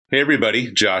Hey, everybody.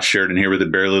 Josh Sheridan here with the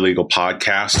Barely Legal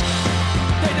podcast.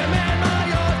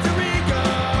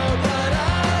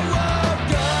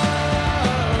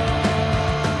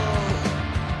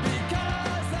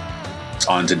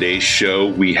 On today's show,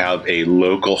 we have a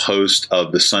local host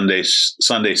of the Sunday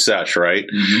Sesh, right?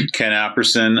 Mm-hmm. Ken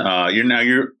Apperson.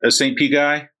 You're a St. Pete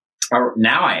guy?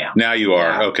 Now I am. Now you are.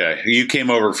 Yeah. Okay. You came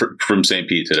over from St.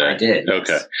 Pete today. I did.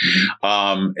 Okay. Yes.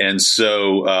 Mm-hmm. And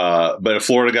so, but a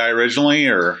Florida guy originally,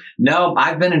 or? No,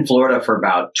 I've been in Florida for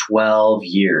about 12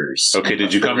 years. Okay.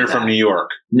 Did you come here from New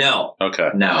York? No. Okay.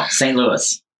 No. St.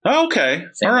 Louis. Oh, okay.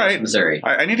 All right. Missouri.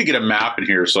 I need to get a map in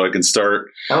here so I can start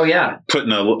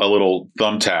putting a little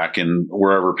thumbtack in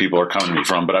wherever people are coming to me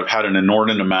from. But I've had an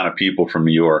inordinate amount of people from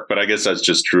New York. But I guess that's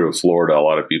just true of Florida. A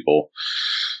lot of people,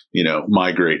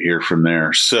 migrate here from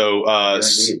there. So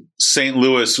St.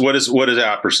 Louis, what is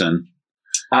Apperson?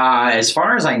 As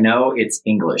far as I know, it's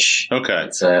English. Okay.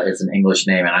 It's an English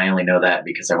name, and I only know that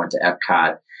because I went to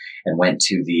Epcot and went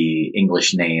to the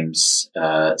English names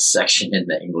section in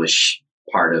the English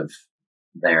part of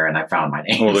there, and I found my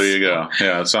name. Well, there you go.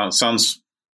 Yeah, it sounds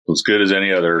as good as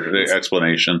any other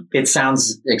explanation. It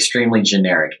sounds extremely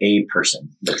generic. A person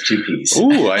with two P's.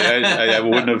 Ooh, I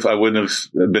wouldn't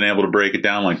have been able to break it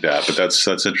down like that, but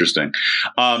that's interesting.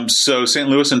 So St.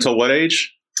 Louis until what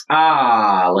age?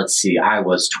 Let's see. I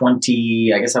was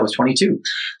 20. I guess I was 22.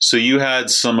 So you had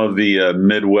some of the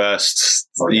Midwest,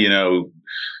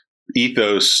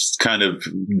 ethos kind of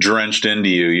drenched into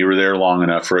you. You were there long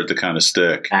enough for it to kind of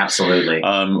stick. Absolutely.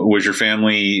 Was your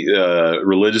family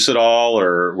religious at all,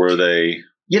 or were they?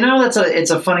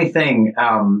 It's a funny thing.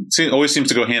 It always seems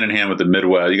to go hand in hand with the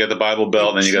Midwest. You got the Bible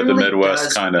Belt, and you got the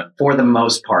Midwest kind of. For the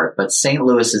most part, but St.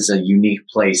 Louis is a unique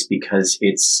place because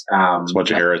it's a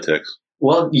bunch of heretics.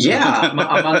 Well, yeah,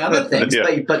 among other things.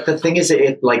 Yeah. But the thing is,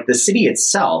 the city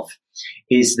itself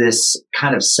is this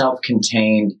kind of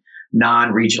self-contained,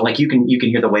 non-regional. Like you can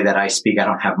hear the way that I speak. I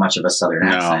don't have much of a Southern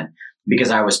accent because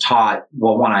I was taught.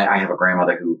 Well, one, I have a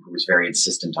grandmother who was very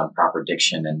insistent on proper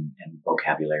diction and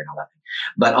vocabulary and all that.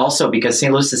 But also because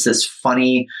St. Louis is this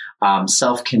funny,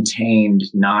 self-contained,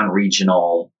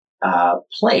 non-regional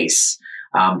place.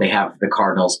 They have the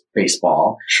Cardinals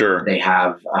baseball. Sure. They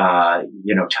have,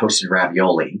 toasted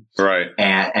ravioli. Right.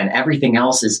 And everything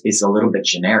else is a little bit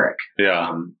generic.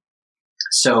 Yeah.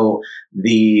 So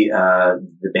the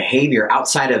behavior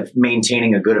outside of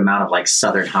maintaining a good amount of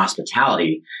Southern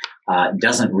hospitality,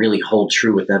 doesn't really hold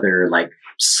true with other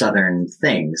Southern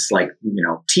things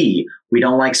tea. We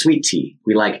don't like sweet tea.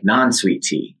 We like non-sweet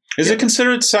tea. Is it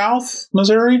considered South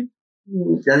Missouri?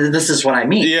 This is what I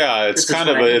mean. Yeah, it's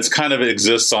kind of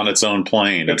exists on its own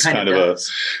plane. It's kind of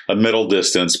a middle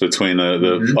distance between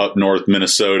the up north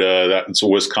Minnesota, that's a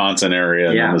Wisconsin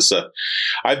area. Yeah.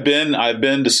 And I've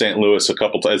been to St. Louis a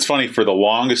couple times. It's funny, for the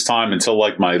longest time until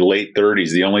my late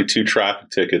 30s, the only 2 traffic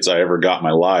tickets I ever got in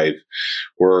my life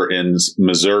were in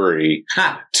Missouri.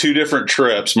 2 different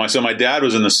trips. My dad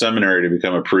was in the seminary to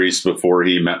become a priest before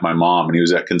he met my mom, and he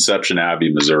was at Conception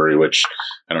Abbey, Missouri, which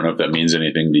I don't know if that means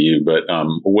anything to you, but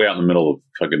way out in the middle of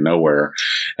fucking nowhere.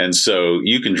 And so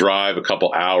you can drive a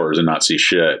couple hours and not see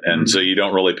shit. And so you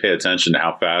don't really pay attention to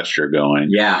how fast you're going.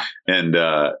 Yeah. And,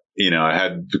 I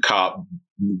had the cop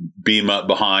beam up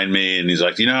behind me and he's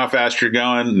like, "Do you know how fast you're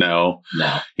going?" No.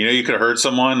 You could have heard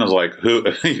someone. I was like, "Who?"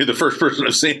 You're the first person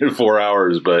I've seen in 4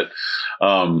 hours, but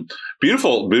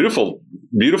beautiful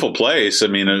place. I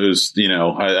mean, it was,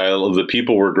 the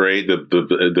people were great.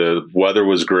 The weather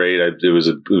was great. It was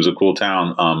a cool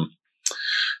town.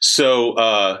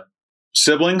 So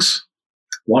siblings?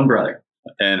 One brother.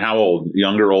 And how old?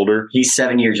 Younger, older? He's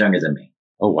 7 years younger than me.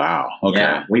 Oh, wow. Okay.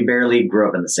 Yeah, we barely grew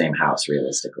up in the same house,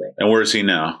 realistically. And where is he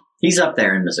now? He's up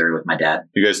there in Missouri with my dad.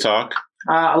 You guys talk?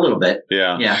 A little bit.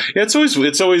 Yeah. It's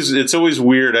always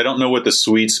weird. I don't know what the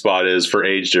sweet spot is for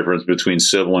age difference between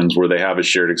siblings where they have a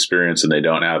shared experience and they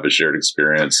don't have a shared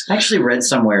experience. I actually read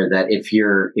somewhere that if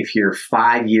you're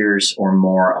 5 years or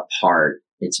more apart,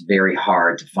 it's very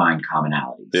hard to find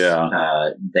commonalities. Yeah.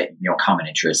 Common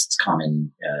interests,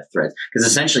 common threads. Because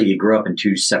essentially you grew up in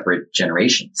 2 separate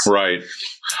generations. Right.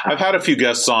 I've had a few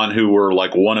guests on who were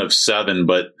one of 7,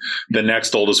 but the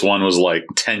next oldest one was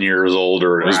 10 years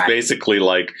older. It was basically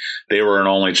they were an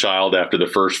only child after the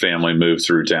first family moved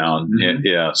through town. Mm-hmm.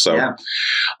 Yeah. So,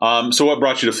 so what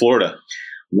brought you to Florida?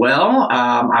 Well,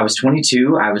 I was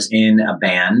 22. I was in a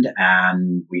band,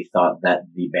 and we thought that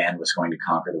the band was going to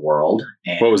conquer the world.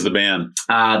 And, what was the band?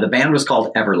 The band was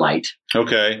called Everlight.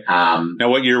 Okay. Now,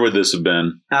 what year would this have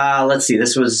been? Let's see.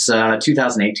 This was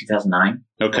 2008, 2009.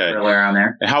 Okay. Earlier around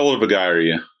there. And how old of a guy are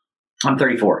you? I'm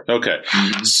 34. Okay.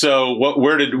 Mm-hmm. So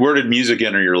where did music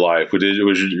enter your life? Was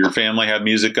your family have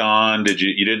music on?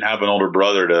 You didn't have an older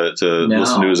brother to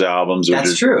listen to his albums?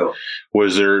 That's true.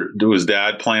 Was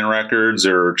dad playing records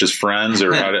or just friends,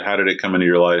 or how did it come into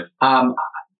your life?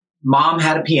 Mom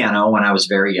had a piano when I was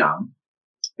very young,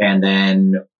 and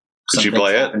then did you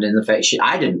play it? In the face.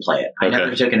 I didn't play it. I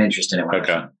never took an interest in it when I was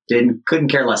young. Couldn't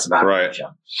care less about it when I was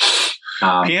young.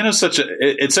 Piano's such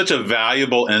a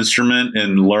valuable instrument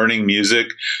in learning music,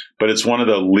 but it's one of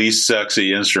the least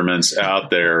sexy instruments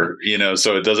out there,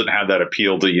 so it doesn't have that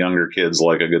appeal to younger kids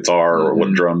like a guitar or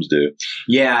what drums do.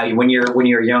 Yeah. When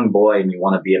you're a young boy and you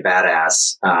want to be a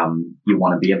badass,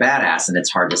 and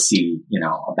it's hard to see,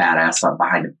 a badass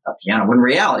behind a piano. When in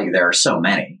reality, there are so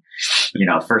many.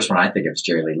 The first one I think of is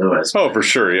Jerry Lee Lewis. Oh, for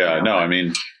sure. Yeah. No, I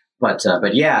mean. But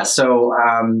yeah, so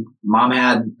Mom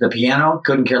had the piano,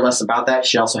 couldn't care less about that.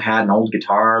 She also had an old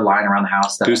guitar lying around the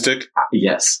house. Acoustic?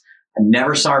 Yes. I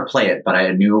never saw her play it, but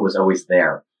I knew it was always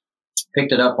there.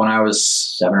 Picked it up when I was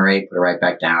 7 or 8, put it right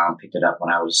back down. Picked it up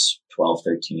when I was 12,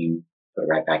 13, put it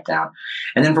right back down.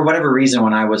 And then for whatever reason,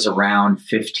 when I was around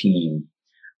 15,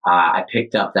 I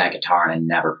picked up that guitar and I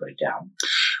never put it down.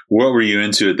 What were you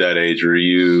into at that age? Were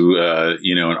you,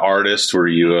 an artist? Were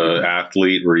you an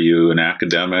athlete? Were you an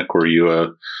academic? Were you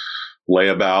a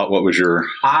layabout? What was your?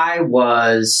 I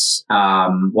was, I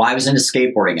was into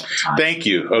skateboarding at the time. Thank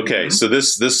you. Okay. Mm-hmm. So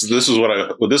this is what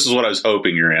I was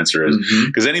hoping your answer is,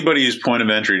 because anybody whose point of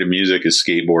entry to music is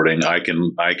skateboarding,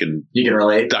 you can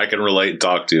relate. I can relate and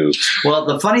talk to. Well,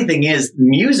 the funny thing is,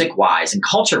 music wise and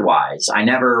culture wise,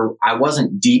 I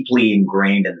wasn't deeply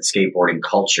ingrained in the skateboarding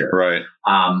culture. Right.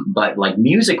 But like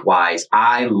music wise,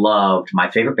 my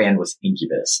favorite band was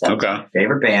Incubus. That was my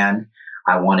favorite band.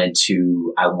 I wanted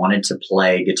to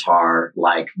play guitar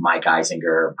like Mike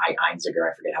Einziger. I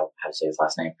forget how to say his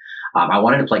last name. I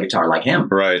wanted to play guitar like him.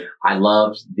 Right. I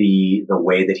loved the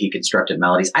way that he constructed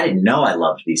melodies. I didn't know I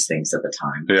loved these things at the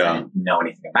time. Yeah. I didn't know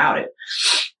anything about it.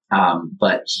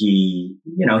 But he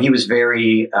was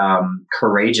very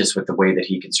courageous with the way that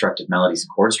he constructed melodies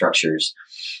and chord structures.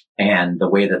 And the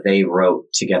way that they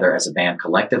wrote together as a band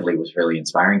collectively was really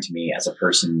inspiring to me as a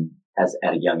person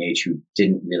at a young age who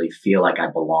didn't really feel like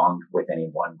I belonged with any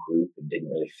one group and didn't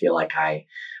really feel like I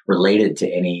related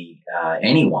to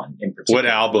anyone in particular. What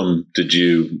album did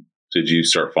you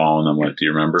start following them with? Do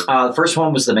you remember? The first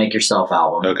one was the Make Yourself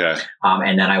album. Okay.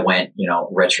 And then I went,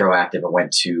 retroactive. I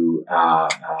went to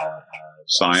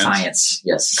Science.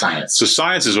 Yes, Science. So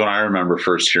Science is when I remember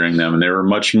first hearing them, and they were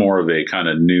much more of a kind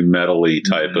of new metal-y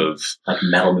type of... Like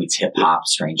metal meets hip-hop,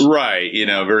 strange. Right.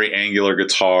 Very angular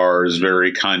guitars,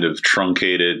 very kind of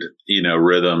truncated,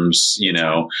 rhythms,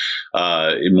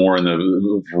 more in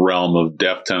the realm of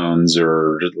Deftones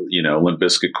or, Limp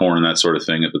Bizkit, Korn, and that sort of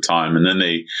thing at the time. And then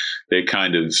they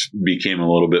kind of became a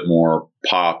little bit more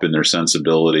pop in their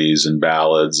sensibilities and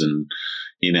ballads and,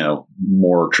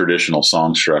 more traditional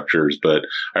song structures. But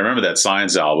I remember that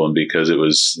Science album because it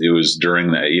was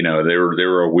during that, they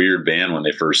were a weird band when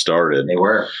they first started. They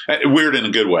were weird in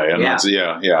a good way.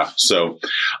 Yeah. So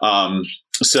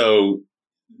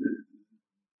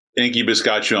Incubus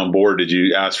got you on board. Did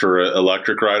you ask for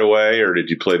electric right away, or did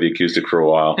you play the acoustic for a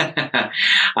while?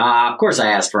 Of course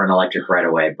I asked for an electric right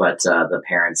away, but the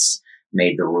parents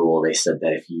made the rule. They said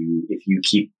that if you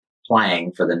keep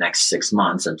playing for the next 6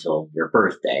 months until your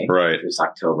birthday, right, which was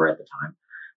October at the time,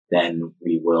 then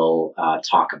we will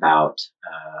talk about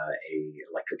a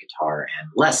electric guitar and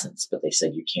lessons. But they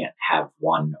said you can't have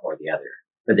one or the other.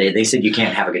 But they said you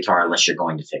can't have a guitar unless you're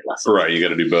going to take lessons. Right, you got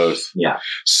to do both. Yeah.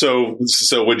 So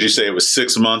would you say it was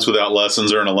 6 months without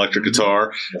lessons or an electric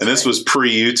guitar? That's and this was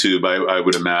pre-YouTube, I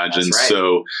would imagine. That's right.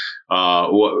 So,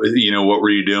 what were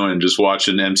you doing? Just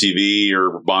watching MTV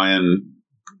or buying,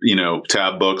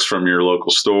 tab books from your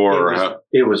local store?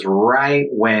 It was right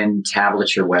when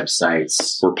tablature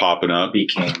websites were popping up,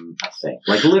 became a thing.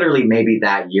 Like literally, maybe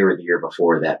that year or the year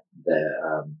before that.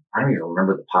 I don't even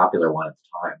remember the popular one at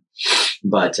the time.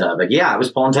 But yeah, I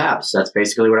was pulling tabs. That's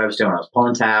basically what I was doing. I was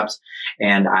pulling tabs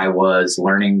and I was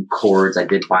learning chords. I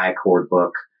did buy a chord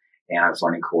book and I was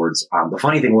learning chords. The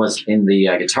funny thing was in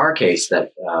the guitar case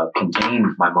that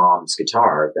contained my mom's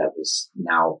guitar that was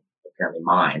now apparently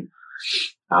mine,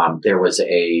 there was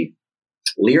a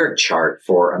lyric chart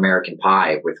for American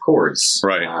Pie with chords.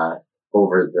 Right.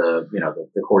 Over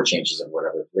the chord changes of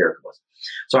whatever the lyric was.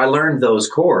 So I learned those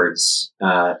chords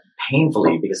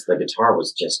painfully because the guitar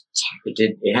was just,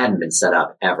 it hadn't been set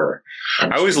up ever.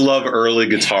 And I always love early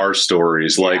guitar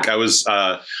stories. Like I was,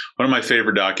 one of my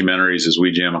favorite documentaries is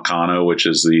We Jam Econo, which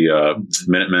is the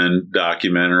Minutemen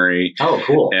documentary. Oh,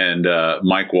 cool. And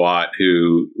Mike Watt,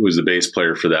 who was the bass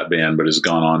player for that band, but has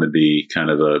gone on to be kind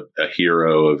of a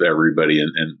hero of everybody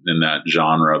in that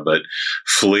genre. But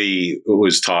Flea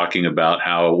was talking about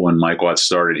how when Mike Watt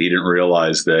started, he didn't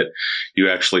realize that you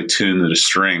actually tune the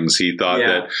strings. He thought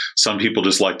that some people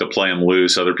just like to play them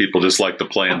loose, other people just like to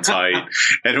play them tight,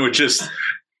 and it would just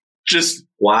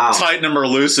tighten them or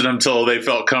loosen them until they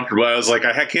felt comfortable. I was like,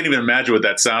 I can't even imagine what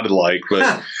that sounded like,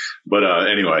 but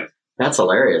anyway. That's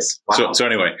hilarious. Wow. So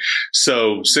anyway,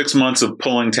 6 months of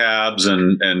pulling tabs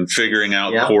and figuring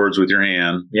out chords with your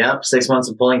hand. Yep. 6 months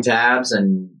of pulling tabs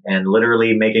and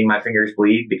literally making my fingers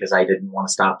bleed because I didn't want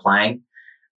to stop playing.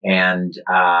 And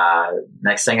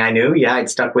next thing I knew, I'd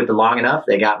stuck with it long enough.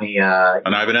 They got me an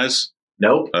Ibanez.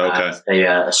 Nope. Okay.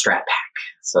 A Strat Pack.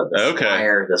 So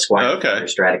the Squire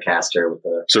Stratocaster with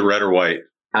the. So red or white?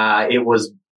 It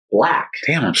was black.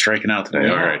 Damn, I'm striking out today.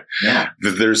 Yeah. All right. Yeah.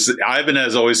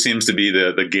 Ibanez always seems to be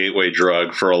the gateway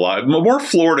drug for a lot more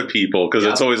Florida people because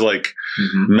it's always like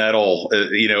metal.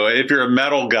 If you're a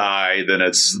metal guy, then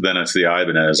it's the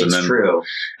Ibanez. It's true.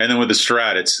 And then with the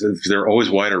Strat, they're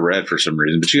always white or red for some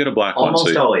reason. But you got a black one.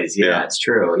 Almost always. Yeah, it's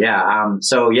true. Yeah.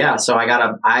 So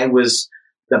I was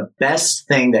the best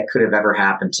thing that could have ever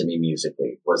happened to me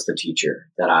musically was the teacher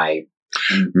that I.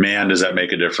 Man, does that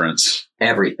make a difference?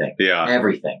 Everything. Yeah.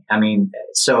 Everything. I mean,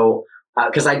 so,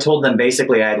 because I told them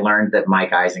basically I had learned that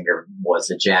Mike Eisinger was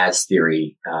a jazz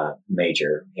theory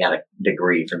major. He had a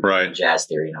degree from jazz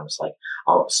theory. And I was like,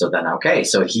 oh, so then, okay.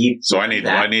 So I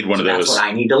need one of those. That's what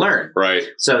I need to learn. Right.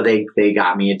 So they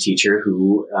got me a teacher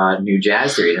who knew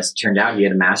jazz theory. And it turned out he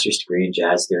had a master's degree in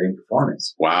jazz theory and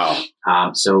performance. Wow.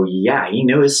 So he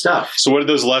knew his stuff. So what did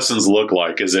those lessons look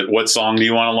like? Is it what song do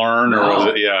you want to learn? Or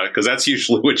was it, because that's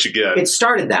usually what you get. It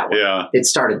started that way. Yeah. It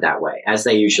started that way, as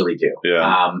they usually do.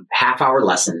 Yeah. Half-hour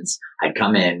lessons. I'd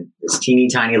come in this teeny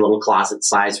tiny little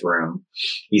closet-sized room.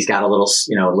 He's got a little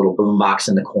boom box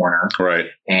in the corner, right?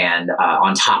 And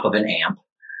on top of an amp,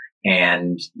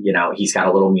 and he's got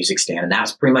a little music stand, and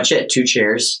that's pretty much it. 2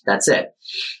 chairs. That's it.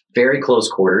 Very close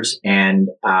quarters. And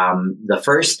the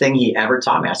first thing he ever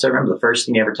taught me, I still remember the first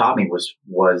thing he ever taught me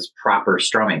was proper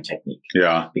strumming technique.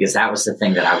 Yeah, because that was the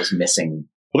thing that I was missing.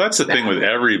 Well, that's the thing with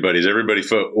everybody.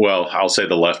 Well, I'll say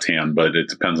the left hand, but it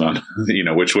depends on,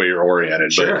 which way you're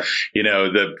oriented. Sure.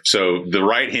 But, so the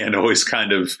right hand always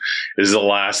kind of is the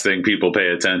last thing people pay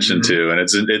attention to. And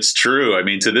it's true. I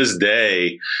mean, to this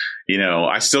day,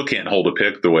 I still can't hold a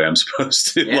pick the way I'm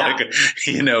supposed to,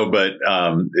 but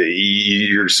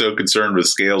you're so concerned with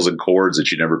scales and chords that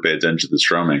you never pay attention to the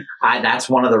strumming. That's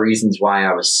one of the reasons why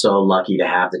I was so lucky to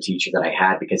have the teacher that I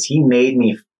had, because he made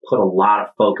me put a lot of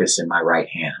focus in my right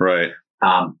hand. Right.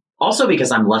 Also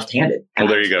because I'm left-handed. Well,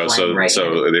 there you go. So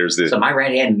my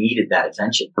right hand needed that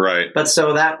attention. Right. But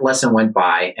so that lesson went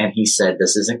by, and he said,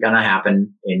 this isn't going to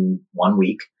happen in 1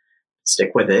 week.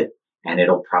 Stick with it. And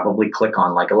it'll probably click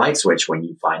on like a light switch when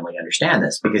you finally understand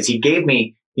this. Because he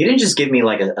didn't just give me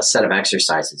like a set of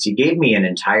exercises. He gave me an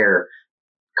entire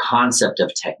concept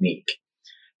of technique.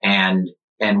 And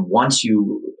once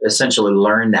you essentially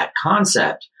learn that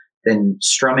concept, then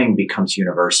strumming becomes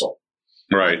universal.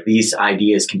 Right. These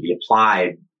ideas can be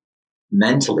applied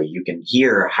mentally. You can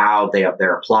hear how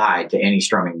they're applied to any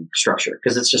strumming structure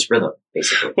because it's just rhythm,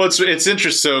 basically. Well, it's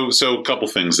interesting. So a couple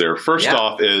things there. First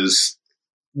off is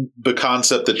the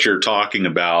concept that you're talking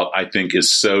about, I think,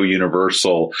 is so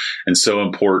universal and so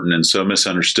important and so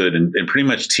misunderstood in pretty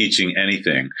much teaching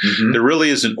anything. Mm-hmm. There really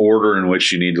is an order in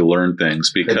which you need to learn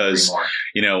things because,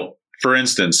 for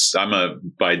instance,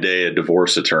 I'm by day a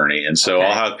divorce attorney. And so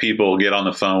I'll have people get on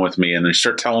the phone with me and they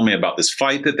start telling me about this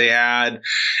fight that they had.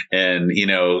 And,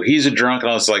 he's a drunk. And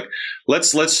I was like,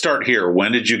 let's start here.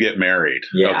 When did you get married?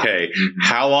 Yeah. Okay. Mm-hmm.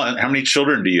 How long, how many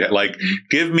children do you have? Like,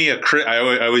 give me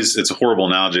I always, it's a horrible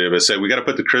analogy, but I say, we got to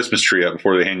put the Christmas tree up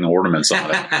before they hang the ornaments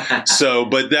on it. So,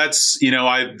 but that's,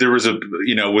 there was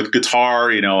with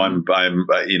guitar,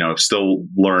 I'm still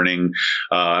learning.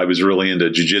 I was really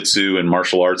into jujitsu and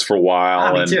martial arts for a while.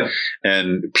 Me too.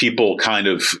 And people kind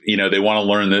of, they want to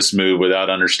learn this move without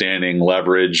understanding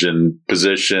leverage and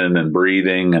position and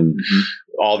breathing and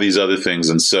all these other things.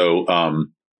 And so,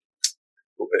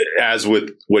 as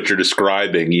with what you're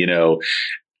describing,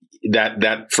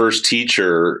 that first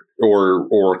teacher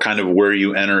or kind of where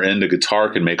you enter into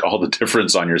guitar can make all the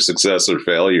difference on your success or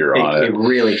failure on it. It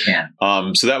really can.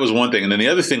 So that was one thing. And then the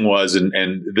other thing was,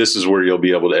 and this is where you'll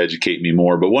be able to educate me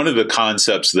more, but one of the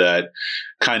concepts that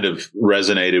kind of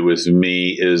resonated with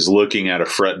me is looking at a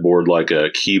fretboard like a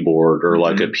keyboard or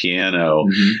like a piano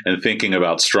and thinking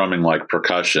about strumming like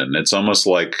percussion. It's almost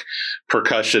like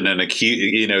percussion and a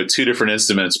key, two different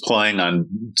instruments playing on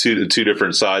two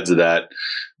different sides of that.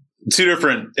 Two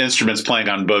different instruments playing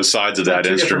on both sides of that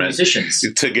instrument musicians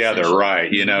together,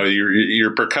 right?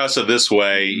 You're percussive this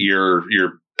way, you're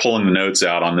pulling the notes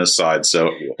out on this side.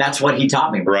 So that's what he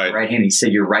taught me. Right hand. He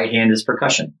said your right hand is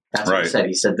percussion. That's what he said.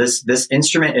 He said this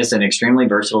instrument is an extremely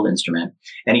versatile instrument,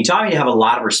 and he taught me to have a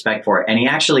lot of respect for it. And he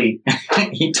actually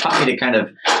he taught me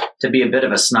to be a bit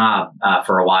of a snob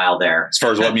for a while there. As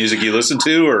far as what music you listen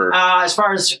to, or as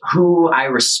far as who I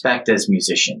respect as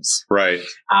musicians, right?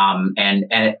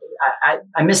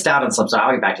 I missed out on some, so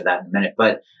I'll get back to that in a minute.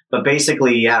 But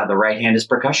basically, yeah, the right hand is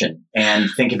percussion, and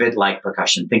think of it like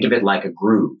percussion. Think of it like a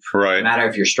groove. Right. No matter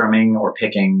if you're strumming or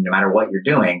picking, no matter what you're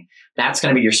doing, that's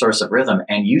going to be your source of rhythm,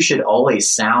 and you should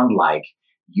always sound like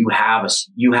you have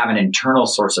an internal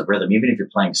source of rhythm, even if you're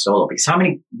playing solo. Because how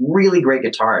many really great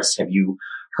guitarists have you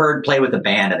heard play with a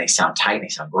band and they sound tight and they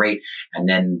sound great, and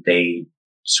then they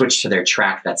switch to their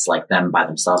track that's like them by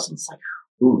themselves, and it's like,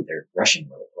 ooh, they're rushing a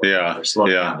little. They're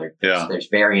slowing down. There's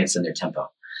variance in their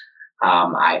tempo.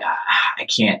 I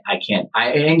can't.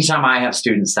 Anytime I have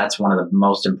students, that's one of the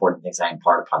most important things I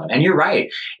impart upon them. And you're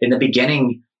right. In the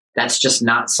beginning, that's just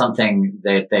not something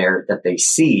that they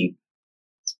see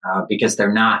because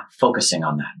they're not focusing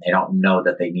on that. They don't know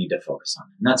that they need to focus on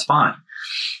it, and that's fine.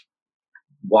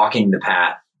 Walking the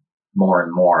path more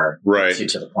and more gets you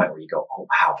to the point where you go, oh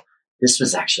wow, this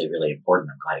was actually really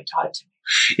important. I'm glad he taught it to me.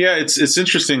 Yeah, it's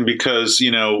interesting because,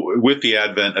 with the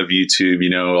advent of YouTube,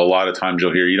 a lot of times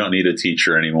you'll hear you don't need a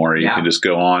teacher anymore. You can just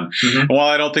go on. And while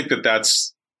I don't think that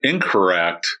that's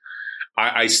incorrect,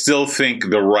 I still think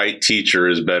the right teacher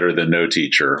is better than no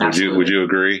teacher. Would you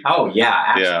agree? Oh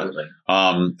yeah, absolutely.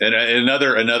 Yeah. And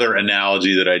another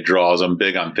analogy that I draw is I'm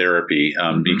big on therapy.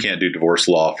 You can't do divorce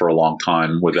law for a long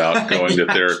time without going to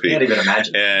therapy. I can't even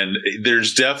imagine. And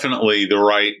there's definitely the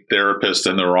right therapist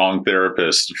and the wrong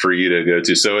therapist for you to go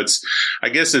to. So I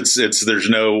guess there's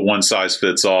no one size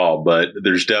fits all, but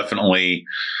there's definitely,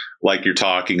 like you're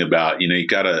talking about, you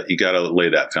gotta lay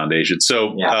that foundation.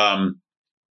 So,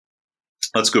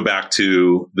 let's go back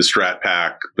to the Strat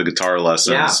Pack, the guitar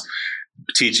lessons,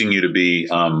 teaching you to be,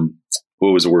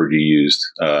 what was the word you used?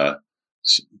 What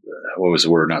was the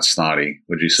word? Not snotty.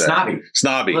 What'd you say?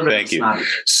 Snobby. Thank you. Snobby.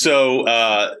 So,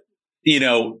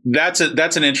 that's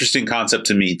an interesting concept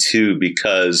to me too,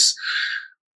 because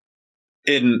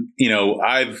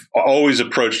I've always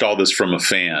approached all this from a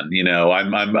fan.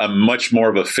 I'm much more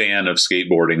of a fan of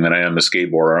skateboarding than I am a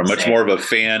skateboarder. I'm much more of a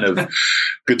fan of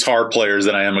guitar players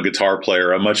than I am a guitar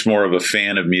player. I'm much more of a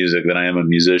fan of music than I am a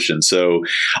musician. So,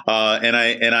 and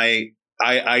I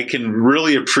can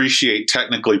really appreciate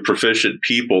technically proficient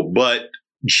people, but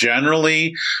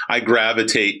generally I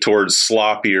gravitate towards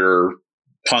sloppier,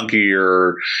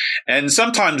 punkier, and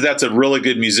sometimes that's a really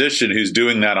good musician who's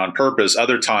doing that on purpose.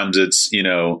 Other times it's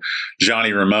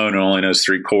Johnny Ramone who only knows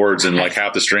 3 chords and like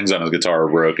half the strings on his guitar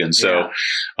are broken. So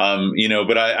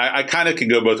but I kind of can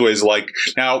go both ways. Like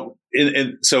now,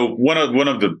 so one of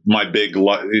my big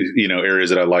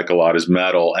areas that I like a lot is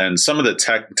metal, and some of the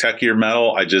techier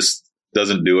metal I just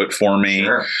doesn't do it for me.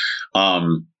 Sure.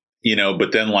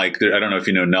 But then I don't know if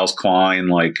you know Nels Cline,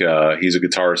 he's a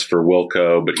guitarist for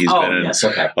Wilco, but he's been in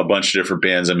a bunch of different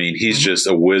bands. I mean, he's just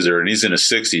a wizard, and he's in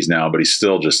his 60s now, but he's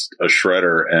still just a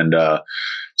shredder. And,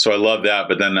 so I love that.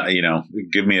 But then,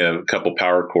 give me a couple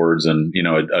power chords and,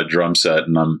 a drum set,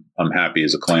 and I'm happy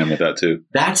as a clam with that too.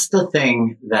 That's the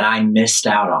thing that I missed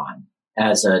out on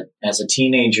as a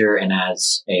teenager and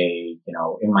as in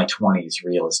my 20s,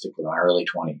 realistically, my early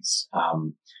 20s.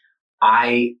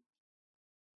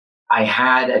 I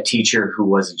had a teacher who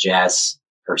was a jazz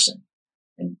person,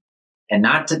 and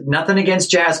nothing against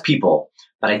jazz people,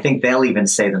 but I think they'll even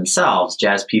say themselves,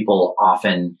 jazz people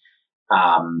often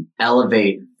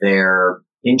elevate their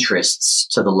interests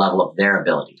to the level of their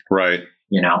ability. Right.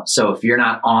 So if you're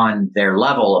not on their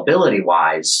level ability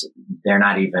wise, they're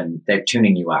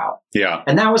tuning you out. Yeah.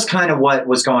 And that was kind of what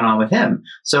was going on with him.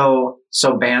 So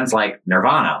bands like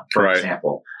Nirvana, for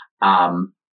example,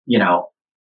 Come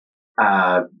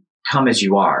As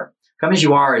You Are. Come As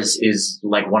You Are is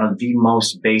like one of the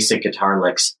most basic guitar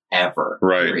licks ever.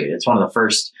 Right. Period. It's one of the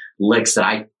first licks that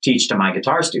I teach to my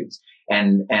guitar students.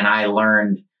 And I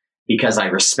learned, because I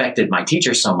respected my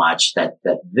teacher so much, that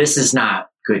this is not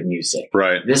good music.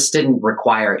 Right. This didn't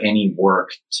require any work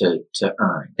to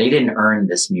earn. They didn't earn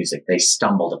this music. They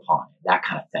stumbled upon it, that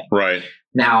kind of thing. Right.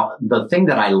 Now, the thing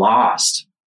that I lost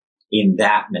in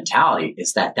that mentality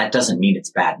is that doesn't mean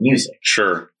it's bad music.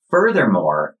 Sure.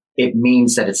 Furthermore, it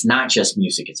means that it's not just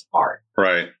music, it's art.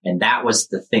 Right. And that was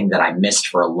the thing that I missed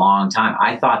for a long time.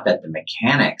 I thought that the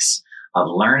mechanics of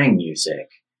learning music,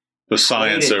 the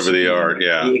science over the art,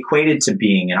 it equated to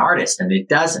being an artist, and it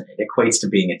doesn't. It equates to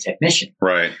being a technician.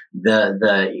 Right.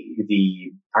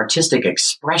 The artistic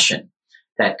expression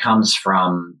that comes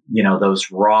from, those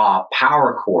raw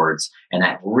power chords and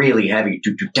that really heavy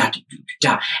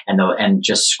and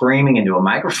just screaming into a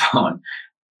microphone.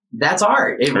 That's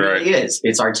art. It really is.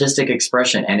 It's artistic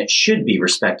expression, and it should be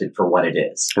respected for what it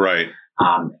is. Right.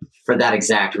 For that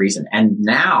exact reason. And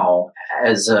now,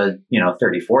 as a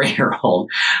 34-year-old,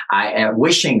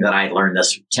 wishing that I'd learned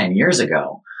this 10 years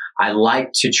ago, I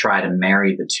like to try to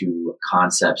marry the two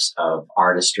concepts of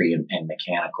artistry and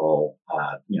mechanical,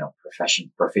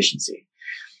 proficiency,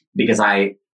 because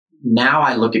I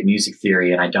look at music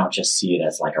theory and I don't just see it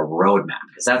as like a roadmap,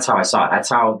 because that's how I saw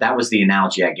it. That was the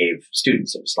analogy I gave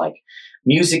students. It was like,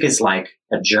 music is like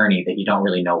a journey that you don't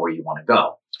really know where you want to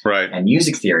go. Right. And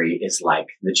music theory is like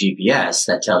the GPS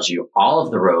that tells you all of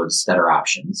the roads that are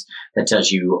options, that tells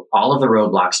you all of the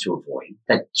roadblocks to avoid,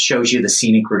 that shows you the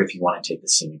scenic route if you want to take the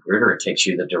scenic route, or it takes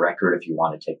you the direct route if you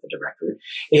want to take the direct route.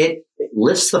 It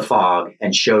lifts the fog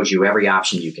and shows you every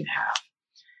option you can have.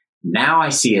 Now I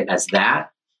see it as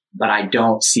that, but I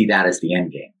don't see that as the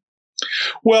end game.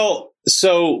 Well,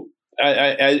 so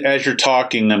as you're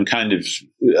talking, I'm kind of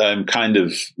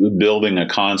building a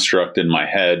construct in my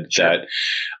head that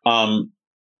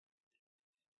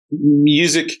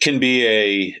music can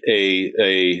be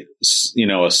a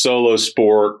solo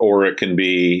sport, or it can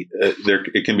be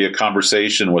it can be a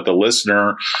conversation with a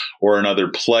listener or another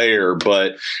player.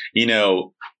 But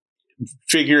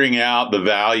figuring out the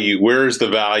value, where's the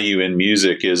value in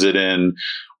music? Is it in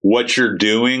what you're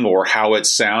doing, or how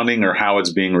it's sounding, or how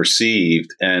it's being received?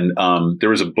 And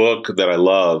there was a book that I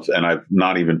love, and I've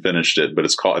not even finished it, but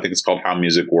I think it's called How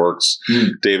Music Works.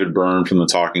 David Byrne from the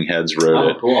Talking Heads wrote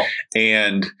it. Cool.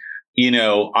 And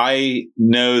I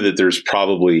know that there's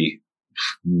probably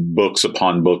books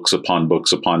upon books upon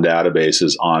books upon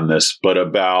databases on this, but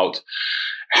about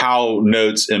how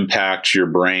notes impact your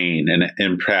brain and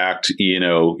impact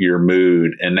your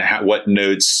mood, and what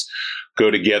notes go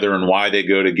together and why they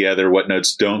go together, what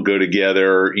notes don't go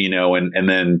together, and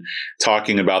then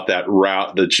talking about that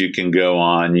route that you can go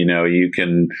on. You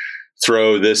can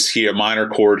throw this here, minor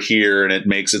chord here, and it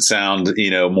makes it sound,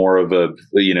 more of a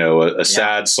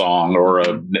sad song, or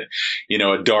a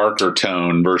darker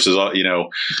tone versus,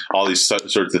 all these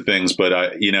sorts of things. But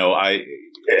I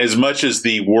as much as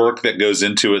the work that goes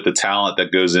into it, the talent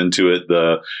that goes into it,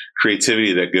 the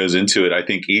creativity that goes into it, I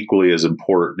think equally as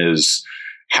important is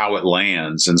how it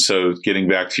lands. And so getting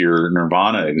back to your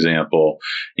Nirvana example,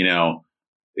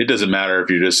 it doesn't matter if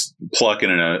you're just plucking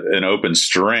an open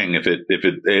string. If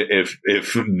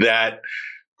that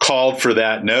called for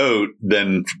that note,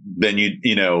 then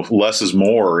less is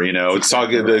more. It's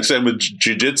talking the same with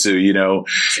jujitsu.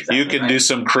 Exactly, you can do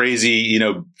some crazy,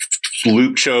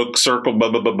 loop choke, circle, blah,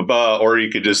 blah, blah, blah, blah, or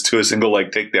you could just do a single leg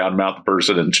takedown, mount the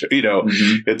person, and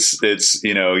it's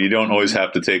you don't always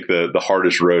have to take the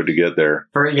hardest road to get there.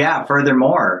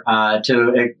 Furthermore,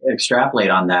 to extrapolate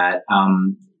on that,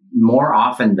 more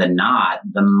often than not,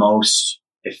 the most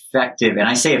effective, and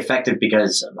I say effective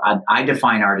because I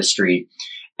define artistry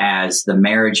as the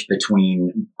marriage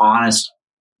between honest,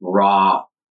 raw,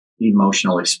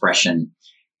 emotional expression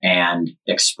and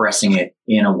expressing it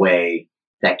in a way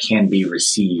that can be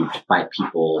received by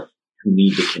people who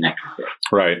need to connect with it.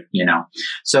 Right.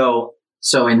 So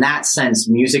in that sense,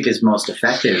 music is most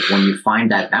effective when you find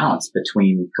that balance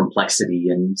between complexity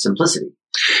and simplicity.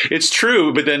 It's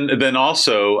true, but then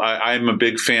also I'm a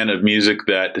big fan of music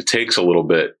that takes a little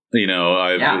bit.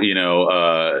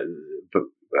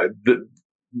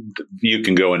 You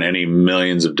can go in any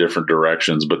millions of different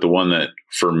directions, but the one that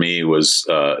for me was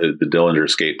the Dillinger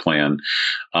Escape Plan.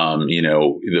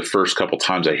 The first couple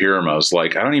times I hear them, I was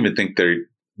like, I don't even think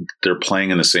they're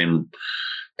playing in the same.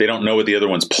 They don't know what the other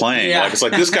one's playing. Yeah. Like, it's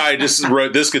like this guy just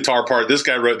wrote this guitar part, this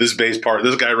guy wrote this bass part,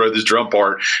 this guy wrote this drum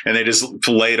part, and they just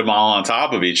laid them all on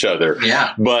top of each other.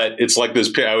 Yeah. But it's like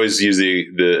those. I always use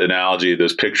the analogy of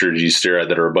those pictures you stare at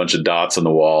that are a bunch of dots on the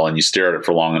wall, and you stare at it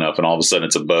for long enough, and all of a sudden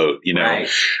it's a boat. Right.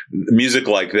 Music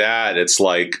like that, it's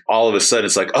like all of a sudden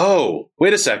it's like, oh,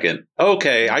 wait a second,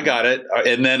 okay, I got it,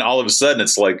 and then all of a sudden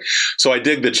it's like. So I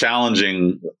dig the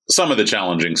challenging some of the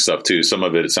challenging stuff too. Some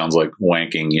of it sounds like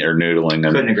wanking or noodling,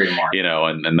 and couldn't agree more.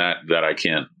 and that I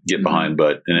can't get behind.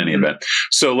 But in any event,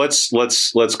 so let's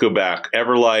go back.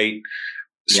 Everlight,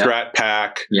 Strat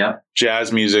Pack,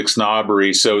 jazz music,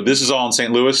 Snobbery. So this is all in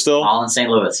St. Louis still? All in St.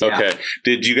 Louis. Yeah. Okay.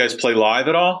 Did you guys play live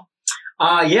at all?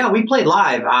 Yeah, we played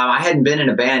live. I hadn't been in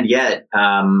a band yet.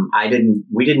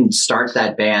 We didn't start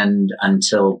that band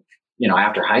until,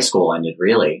 after high school ended,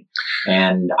 really.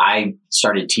 And I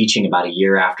started teaching about a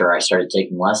year after I started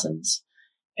taking lessons.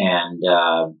 And,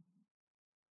 so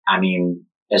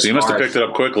you must have picked it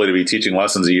up quickly to be teaching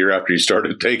lessons a year after you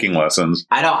started taking lessons.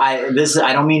 I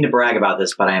don't mean to brag about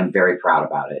this, but I am very proud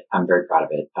about it. I'm very proud of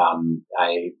it.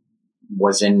 I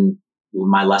was in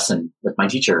my lesson with my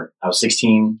teacher. I was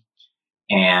 16.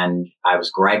 And I was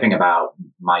griping about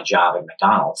my job at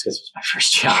McDonald's because it was my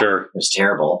first job. Sure. It was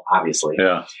terrible, obviously.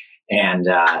 Yeah. And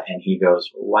he goes,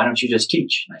 "Why don't you just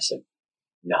teach?" And I said,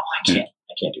 "No, I can't.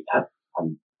 I can't do that. I've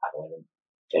only been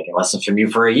taking lessons from you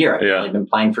for a year. I haven't even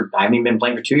been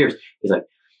playing for 2 years." He's like,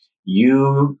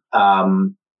 "You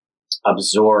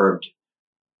absorbed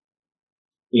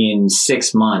in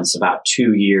 6 months about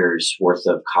 2 years worth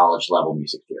of college level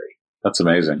music theory. That's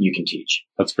amazing. You can teach."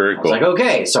 That's very cool. I was like,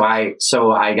 okay.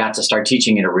 So I got to start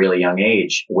teaching at a really young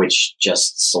age, which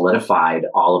just solidified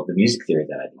all of the music theory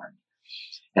that I'd learned.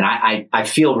 And I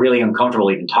feel really uncomfortable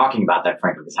even talking about that,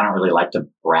 frankly, because I don't really like to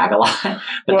brag a lot.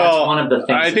 But that's one of the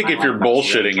things. I think if you're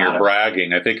bullshitting, you're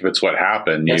bragging. I think if it's what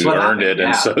happened, you earned it. Yeah.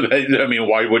 And so,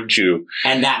 why wouldn't you?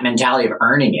 And that mentality of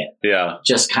earning it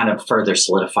just kind of further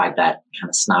solidified that kind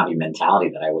of snobby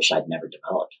mentality that I wish I'd never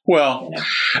developed. Well,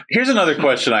 here's another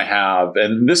question I have.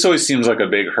 And this always seems like a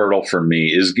big hurdle for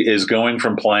me is going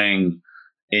from playing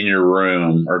in your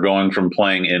room or going from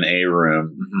playing in a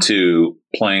room to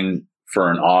playing for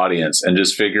an audience and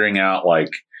just figuring out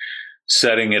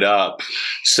setting up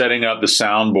the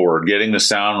soundboard, getting the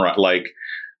sound right, like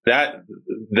that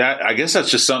I guess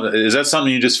that's just something. Is that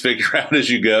something you just figure out as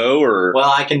you go, or? Well,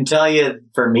 I can tell you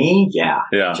for me,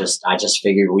 I just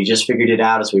figured it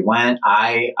out as we went.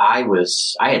 I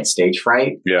had stage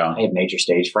fright. Yeah. I had major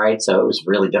stage fright. So it was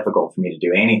really difficult for me to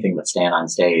do anything but stand on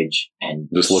stage and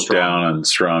just look down and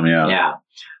strum. Yeah. Yeah.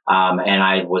 And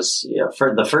I was,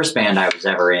 for the first band I was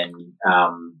ever in,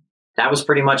 that was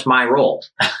pretty much my role.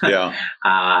 Yeah.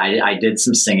 I did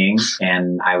some singing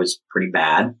and I was pretty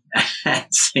bad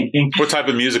at singing. What type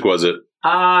of music was it?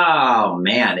 Oh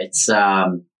man, it's,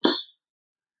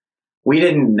 we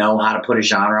didn't know how to put a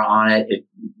genre on it.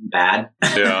 Bad.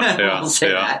 Yeah. Yeah. I'll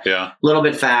say that. A little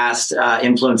bit fast,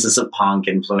 influences of punk,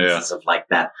 influences of like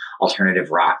that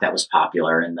alternative rock that was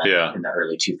popular in the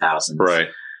early 2000s. Right.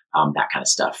 That kind of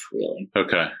stuff, really.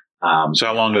 Okay. So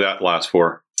how long did that last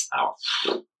for?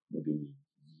 Maybe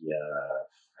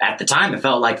at the time it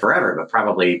felt like forever, but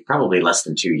probably less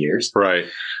than 2 years. Right.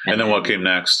 And then what came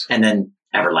next? And then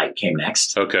Everlight came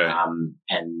next. Okay.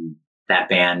 And that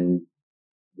band,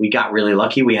 we got really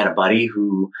lucky. We had a buddy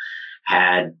who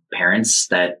had parents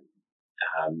that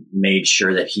made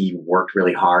sure that he worked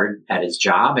really hard at his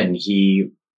job, and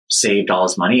he saved all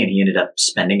his money, and he ended up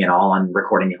spending it all on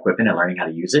recording equipment and learning how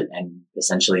to use it, and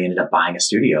essentially ended up buying a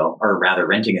studio, or rather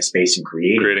renting a space and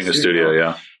creating a studio.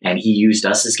 Yeah. And he used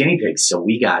us as guinea pigs. So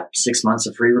we got 6 months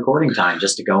of free recording time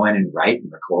just to go in and write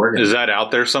and record. Is that out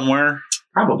there somewhere?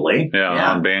 Probably.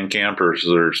 Yeah. On Bandcamp or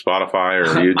Spotify or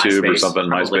YouTube or something.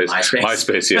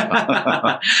 MySpace.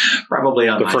 Yeah. Probably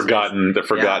on the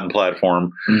forgotten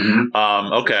platform.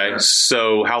 Mm-hmm. Okay.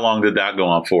 So how long did that go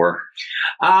on for?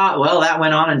 Well, that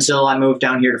went on until I moved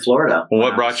down here to Florida. Well,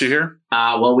 what brought you here?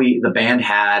 Well, the band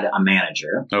had a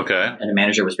manager. Okay. And the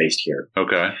manager was based here.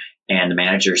 Okay. And the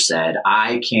manager said,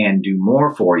 "I can do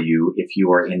more for you if you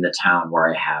are in the town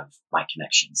where I have my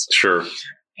connections." Sure.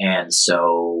 And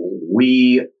so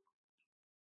we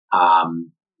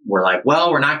were like,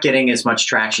 well, we're not getting as much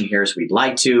traction here as we'd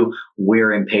like to.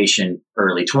 We're impatient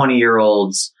early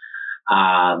 20-year-olds.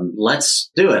 Let's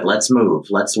do it. Let's move.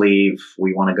 Let's leave.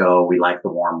 We want to go. We like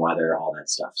the warm weather, all that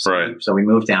stuff. So we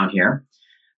moved down here.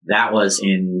 That was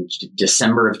in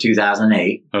December of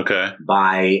 2008. Okay.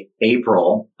 By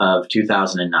April of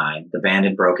 2009, the band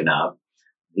had broken up.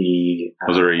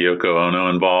 Was there a Yoko Ono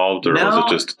involved, or was it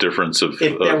just a difference of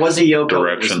if there was a Yoko,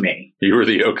 direction? It was me. You were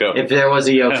the Yoko. If there was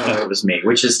a Yoko, it was me,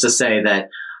 which is to say that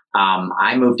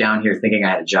I moved down here thinking I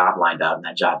had a job lined up, and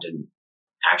that job didn't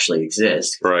actually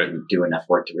exist. Right. I didn't do enough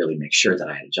work to really make sure that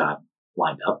I had a job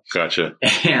lined up. Gotcha.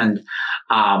 And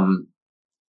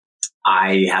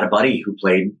I had a buddy who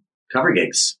played cover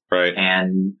gigs. Right.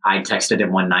 And I texted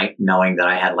him one night knowing that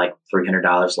I had like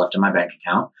 $300 left in my bank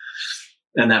account.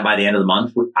 And then by the end of the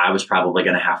month, I was probably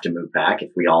going to have to move back.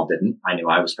 If we all didn't, I knew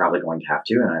I was probably going to have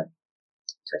to. And I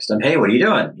texted him, "Hey, what are you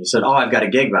doing?" He said, "Oh, I've got a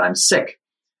gig, but I'm sick."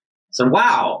 I said,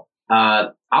 "Wow,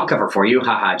 I'll cover for you."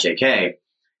 Haha, JK,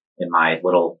 in my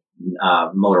little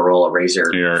Motorola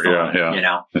Razr phone, you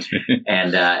know,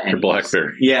 and your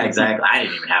BlackBerry. Yeah, exactly. I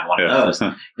didn't even have one of those.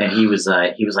 And he was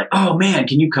like, "Oh man,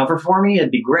 can you cover for me?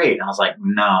 It'd be great." And I was like,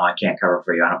 "No, I can't cover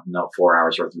for you. I don't know 4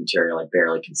 hours worth of material. I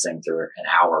barely can sing through an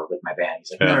hour with my band."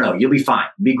 He's like, No, you'll be fine.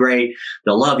 It'll be great.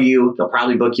 They'll love you. They'll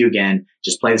probably book you again.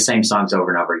 Just play the same songs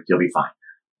over and over. You'll be fine.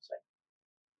 I was like,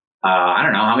 I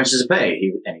don't know. How much does it pay?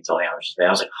 And he told me how much to pay.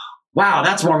 I was like, wow,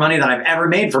 that's more money than I've ever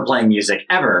made for playing music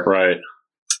ever. Right.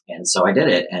 And so I did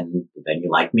it, and then he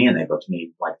liked me, and they booked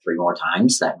me like 3 more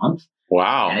times that month.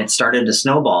 Wow. And it started to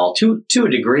snowball to a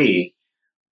degree.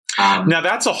 Now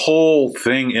that's a whole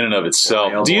thing in and of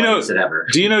itself. Do you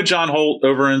know John Holt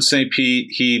over in St. Pete?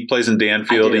 He plays in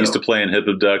Danfield. He used to play in Hip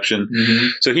Abduction. Mm-hmm.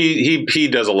 So he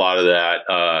does a lot of that.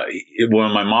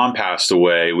 When my mom passed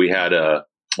away, we had a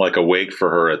wake for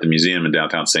her at the museum in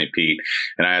downtown St. Pete.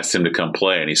 And I asked him to come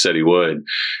play, and he said he would.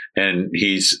 And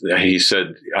he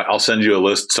said, "I'll send you a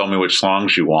list. Tell me which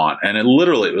songs you want." And it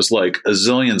was like a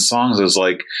zillion songs. I was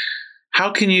like,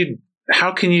 how can you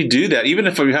do that? Even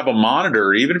if you have a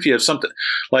monitor, even if you have something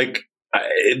like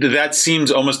that,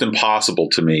 seems almost impossible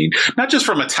to me. Not just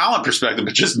from a talent perspective,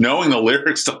 but just knowing the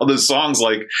lyrics to all those songs.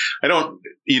 Like, I don't,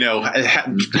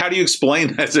 how do you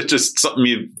explain that? Is it just something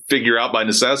you figure out by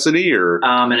necessity, or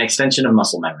an extension of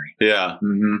muscle memory? Yeah.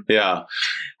 Mm-hmm. Yeah.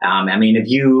 I mean, if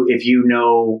you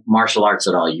know martial arts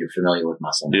at all, you're familiar with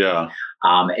muscle memory. Yeah.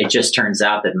 It just turns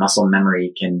out that muscle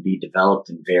memory can be developed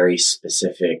in very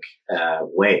specific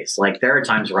ways. Like, there are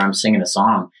times where I'm singing a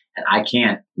song and I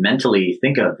can't mentally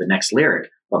think of the next lyric,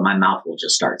 but my mouth will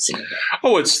just start singing it.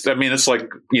 Oh, it's like,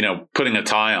 putting a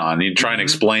tie on. You try and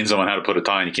explain to someone how to put a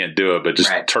tie on, you can't do it, but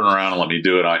just turn around and let me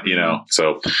do it.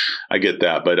 So I get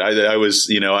that. But that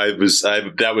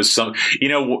was some,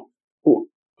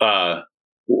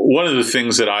 one of the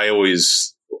things that I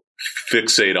always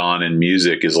fixate on in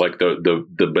music is like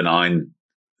the benign,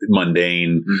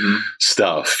 mundane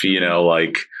stuff,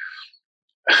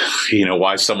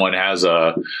 why someone has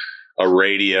a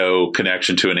radio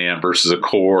connection to an amp versus a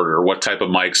cord, or what type of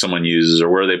mic someone uses,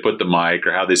 or where they put the mic,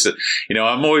 or how they sit.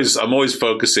 I'm always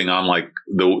focusing on like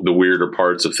the weirder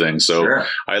parts of things. So sure.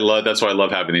 That's why I love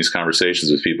having these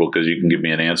conversations with people, because you can give me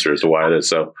an answer as to why it is.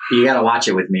 So you got to watch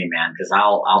it with me, man, because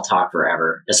I'll talk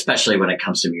forever, especially when it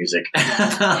comes to music.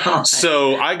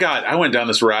 So I went down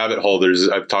this rabbit hole.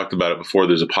 I've talked about it before.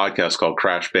 There's a podcast called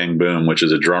Crash Bang Boom, which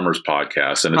is a drummer's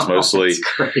podcast, and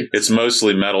it's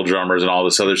mostly metal drummers and all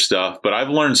this other stuff. But I've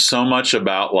learned so much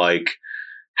about like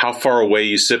how far away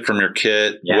you sit from your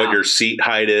kit, what your seat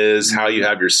height is, how you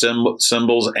have your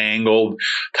cymbals angled,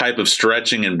 type of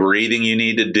stretching and breathing you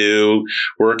need to do,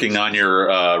 working on your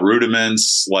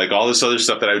rudiments, like all this other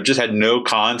stuff that I just had no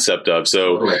concept of.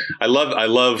 So I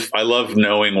love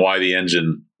knowing why the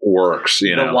engine works.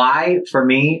 The why, for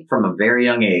me, from a very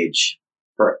young age,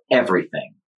 for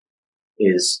everything,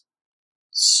 is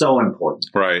so important.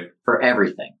 Right. For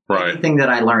everything. Right. Everything that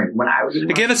I learned when I was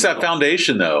again, it's that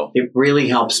foundation, though. It really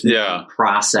helps me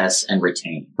process and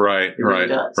retain. Right. It really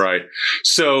does. Right.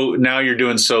 So now you're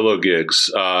doing solo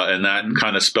gigs, and that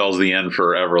kind of spells the end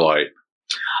for Everlight.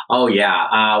 Oh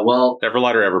yeah. Well,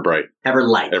 Everlight or Everbright?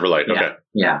 Everlight. Everlight. Okay.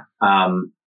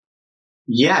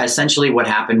 Yeah. Essentially, what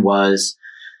happened was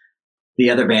the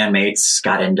other bandmates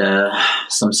got into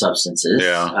some substances.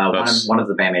 Yeah, one of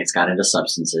the bandmates got into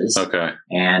substances. Okay.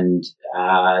 And,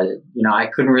 I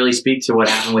couldn't really speak to what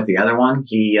happened with the other one.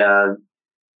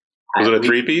 Was it a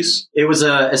 3-piece? It was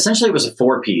essentially it was a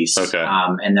 4-piece. Okay.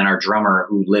 And then our drummer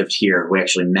who lived here, we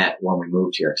actually met when we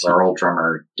moved here, because our old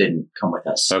drummer didn't come with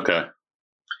us. Okay.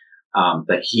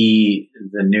 But the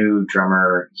new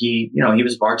drummer, he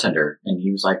was a bartender, and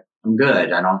he was like, I'm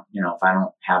good. I don't, if I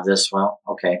don't have this, well,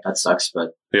 okay, that sucks,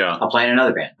 but I'll play in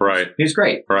another band. Right. He was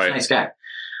great. Right. He was a nice guy.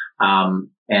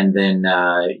 And then,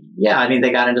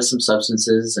 they got into some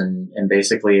substances, and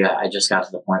basically I just got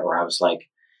to the point where I was like,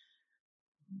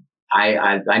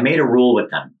 I made a rule with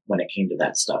them when it came to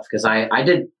that stuff, because I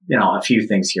did, a few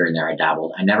things here and there. I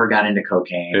dabbled. I never got into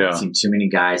cocaine. I've seen too many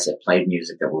guys that played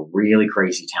music that were really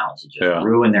crazy talented just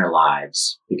ruin their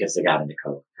lives because they got into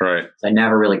coke. Right. So I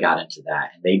never really got into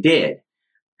that, and they did.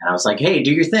 And I was like, hey,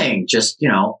 do your thing. Just, keep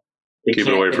it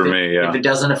away from me. Yeah. If it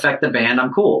doesn't affect the band,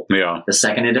 I'm cool. Yeah. The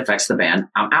second it affects the band,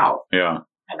 I'm out. Yeah.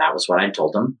 And that was what I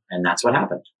told them, and that's what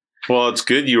happened. Well, it's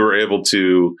good you were able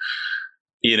to,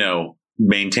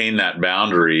 maintain that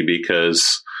boundary,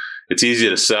 because it's easy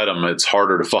to set them. It's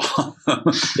harder to follow.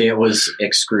 It was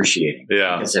excruciating.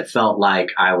 Yeah. Because it felt like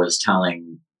I was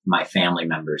telling my family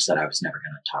members that I was never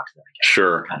going to talk to them again.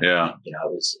 Sure. Yeah.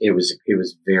 It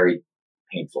was very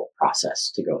painful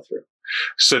process to go through.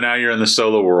 So now you're in the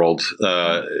solo world.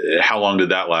 How long did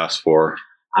that last for?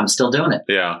 I'm still doing it.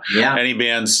 Yeah. Yeah. Any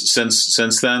bands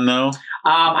since then though?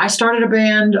 I started a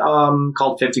band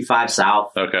called 55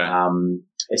 South. Okay.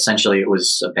 Essentially, it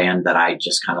was a band that I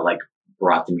just kind of like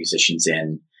brought the musicians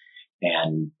in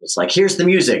and was like, here's the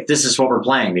music. This is what we're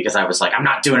playing. Because I was like, I'm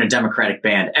not doing a Democratic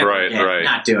band ever again. Right.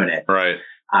 Not doing it. Right.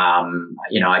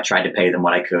 I tried to pay them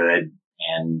what I could,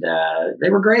 and they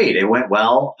were great. It went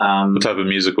well. What type of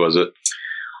music was it?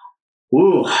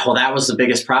 Well, that was the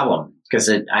biggest problem because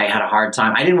I had a hard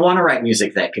time. I didn't want to write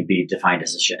music that could be defined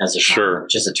as a genre, sure.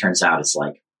 which, as it turns out, is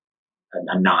like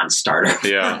a non-starter.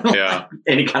 Yeah, yeah.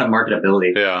 Any kind of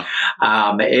marketability. Yeah.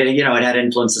 It had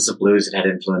influences of blues. It had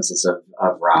influences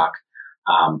of rock,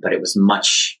 but it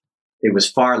was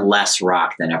far less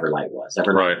rock than Everlight was.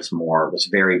 Everlight was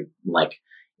very like,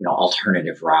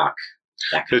 alternative rock.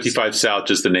 55 South,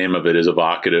 just the name of it is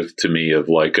evocative to me of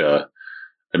like a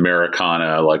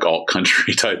Americana, like alt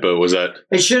country type of, was that?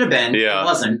 It should have been. Yeah. It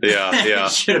wasn't. Yeah. Yeah.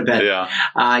 It should have been. Yeah.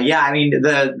 I mean,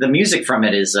 the music from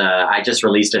it is, I just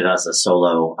released it as a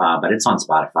solo, but it's on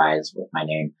Spotify with my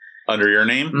name. Under your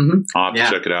name? Mm-hmm. I'll have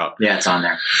to check it out. Yeah, it's on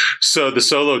there. So the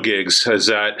solo gigs, how's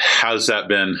that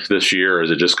been this year?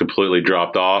 Has it just completely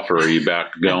dropped off, or are you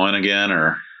back going again,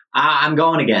 or? I'm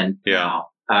going again. Yeah.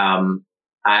 Now.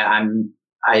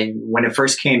 When it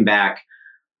first came back,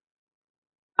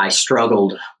 I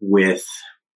struggled with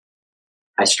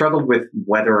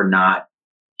whether or not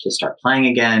to start playing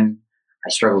again. I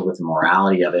struggled with the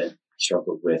morality of it. I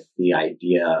struggled with the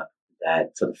idea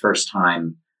that for the first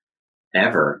time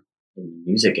ever in the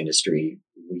music industry,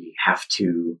 we have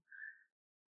to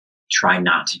try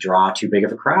not to draw too big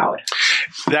of a crowd.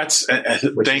 That's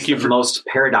thank you for the most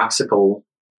paradoxical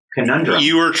conundrum.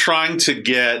 You were trying to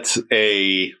get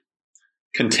a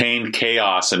contained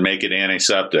chaos and make it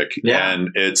antiseptic. Yeah.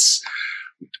 And it's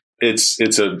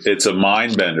a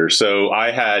mind bender. So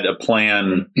I had a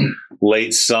plan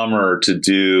late summer to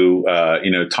do,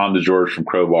 Tom DeGeorge from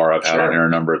Crowbar I've had on here a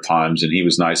number of times, and he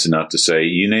was nice enough to say,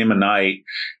 you name a night,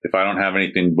 if I don't have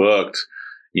anything booked,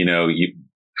 you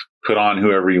put on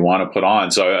whoever you want to put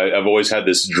on. So I've always had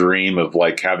this dream of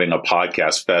like having a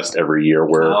podcast fest every year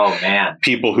where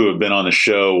people who have been on the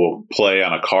show will play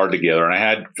on a card together. And I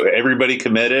had everybody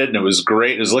committed, and it was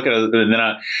great. I was looking at it, and then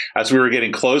as we were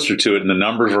getting closer to it and the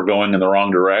numbers were going in the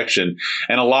wrong direction,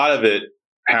 and a lot of it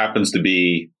happens to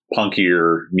be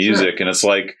punkier music. And it's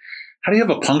like, how do you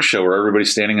have a punk show where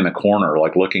everybody's standing in a corner,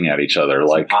 like looking at each other? It's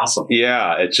like, impossible.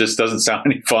 Yeah, it just doesn't sound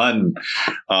any fun.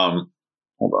 Hold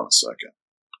on a second.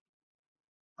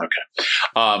 Okay.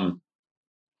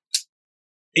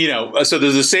 So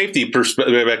there's a safety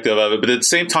perspective of it, but at the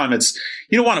same time, you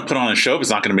don't want to put on a show if it's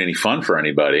not going to be any fun for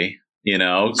anybody,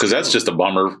 because that's just a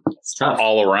bummer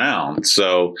all around.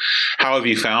 So how have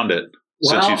you found it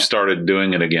since you've started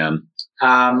doing it again?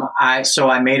 I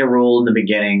made a rule in the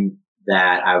beginning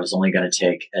that I was only going to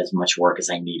take as much work as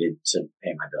I needed to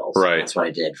pay my bills. Right. That's what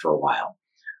I did for a while.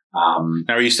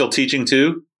 Now, are you still teaching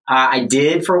too? I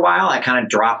did for a while. That kind of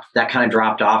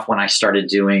dropped off when I started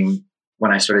doing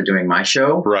my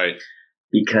show. Right.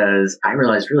 Because I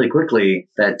realized really quickly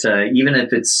that even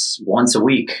if it's once a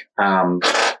week, a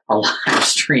live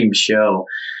stream show.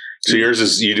 So yours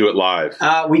is, you do it live?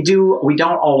 We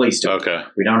don't always do it. Okay.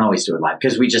 We don't always do it live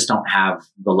because we just don't have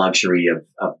the luxury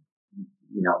of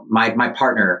my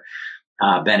partner,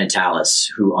 Ben Italis,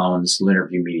 who owns Lunar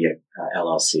View Media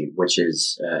LLC, which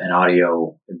is an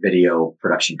audio video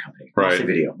production company, mostly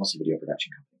video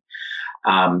production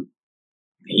company.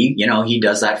 He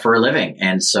does that for a living,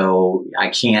 and so I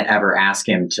can't ever ask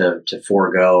him to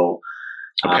forego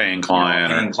a paying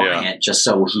client, just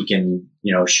so he can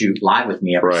shoot live with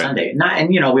me every Sunday.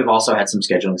 And we've also had some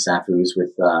scheduling snafus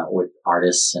with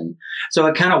artists, and so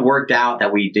it kind of worked out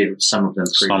that we did some of them.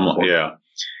 Yeah.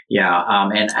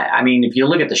 And I mean, if you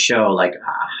look at the show, like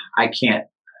I can't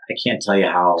tell you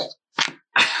how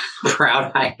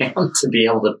proud I am to be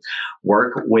able to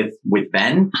work with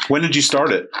Ben. When did you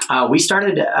start it? We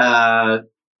started, I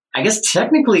guess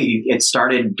technically it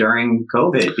started during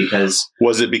COVID because.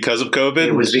 Was it because of COVID?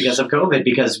 It was because of COVID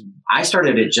because I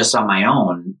started it just on my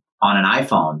own on an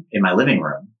iPhone in my living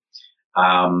room.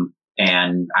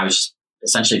 And I was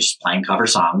essentially just playing cover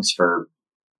songs for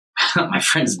my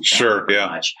friends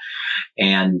much,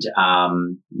 and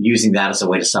using that as a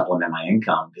way to supplement my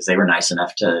income because they were nice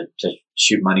enough to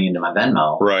shoot money into my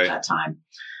Venmo at that time.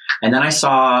 And then I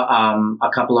saw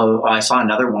I saw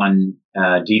another one,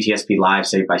 DTSP Live,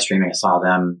 Saved by Streaming. I saw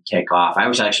them take off. I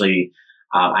was actually,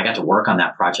 I got to work on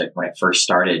that project when it first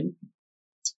started.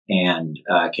 And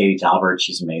Katie Talbert,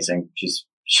 she's amazing. She's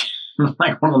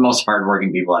like one of the most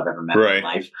hardworking people I've ever met in my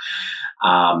life.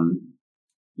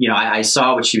 I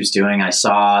saw what she was doing. I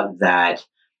saw that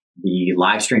the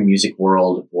live stream music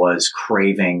world was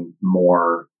craving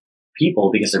more people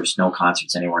because there was no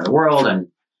concerts anywhere in the world, and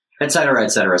et cetera, et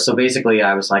cetera. So basically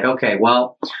I was like, okay,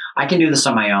 well, I can do this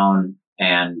on my own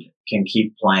and can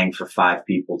keep playing for 5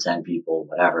 people, 10 people,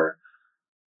 whatever.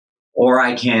 Or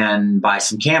I can buy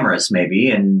some cameras maybe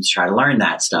and try to learn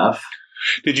that stuff.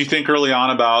 Did you think early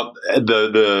on about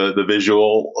the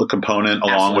visual component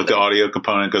along with the audio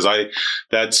component? Because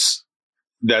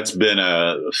that's been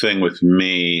a thing with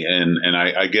me, and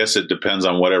I guess it depends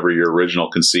on whatever your original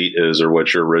conceit is or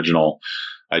what your original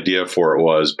idea for it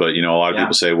was. But a lot of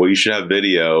people say, well, you should have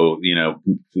video.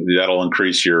 That'll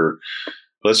increase your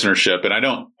listenership, and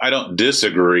I don't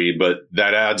disagree, but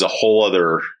that adds a whole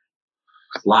other.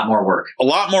 A lot more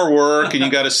work, and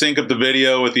you got to sync up the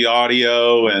video with the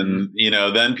audio, and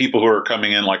then people who are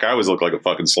coming in, like I always look like a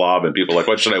fucking slob, and people are like,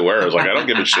 what should I wear? I was like, I don't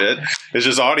give a shit. It's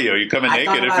just audio. You come in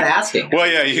naked. You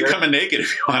come in naked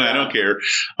if you want. I don't care.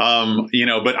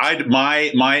 But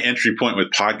my entry point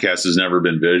with podcasts has never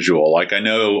been visual. Like I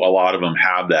know a lot of them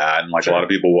have that, and a lot of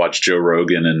people watch Joe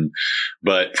Rogan,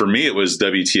 but for me it was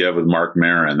WTF with Mark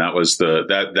Maron. That was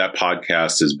that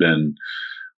podcast has been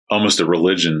almost a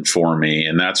religion for me.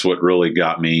 And that's what really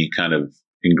got me kind of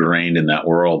ingrained in that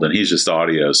world. And he's just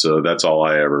audio. So that's all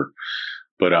I ever,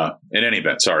 but, in any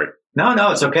event, sorry.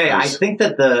 No, it's okay. I think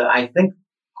and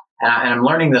I'm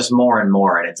learning this more and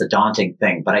more, and it's a daunting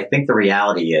thing, but I think the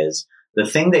reality is the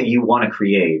thing that you want to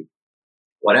create,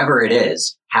 whatever it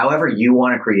is, however you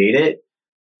want to create it,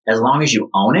 as long as you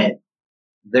own it,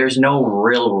 there's no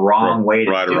real wrong way to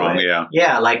do it. Right or wrong, yeah.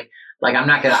 Yeah, like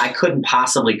I couldn't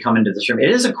possibly come into this room.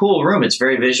 It is a cool room. It's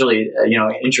very visually,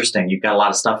 interesting. You've got a lot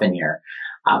of stuff in here.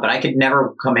 But I could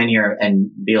never come in here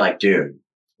and be like, dude,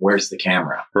 where's the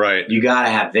camera? Right. You got to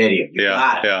have video. You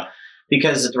got it. Yeah.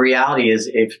 Because the reality is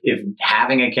if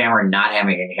having a camera and not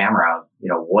having a camera,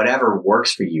 whatever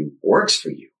works for you, works for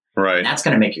you. Right. And that's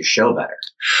going to make your show better.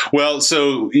 Well,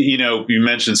 so, you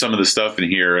mentioned some of the stuff in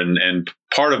here, and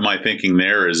part of my thinking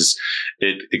there is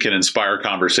it can inspire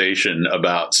conversation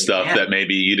about stuff that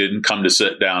maybe you didn't come to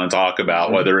sit down and talk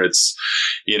about, whether it's,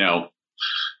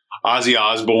 Ozzy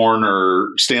Osbourne or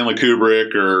Stanley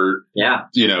Kubrick or,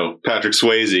 Patrick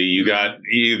Swayze. You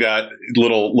got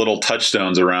little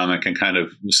touchstones around that can kind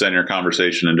of send your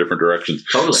conversation in different directions.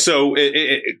 Totally. So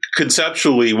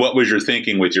conceptually, what was your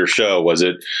thinking with your show? Was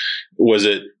it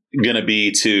going to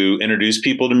be to introduce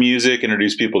people to music,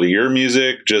 introduce people to your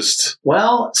music?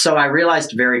 So I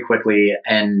realized very quickly,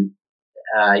 and,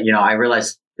 I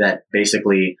realized that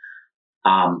basically,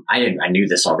 I knew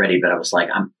this already, but I was like,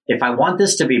 if I want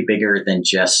this to be bigger than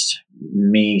just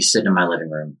me sitting in my living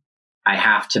room,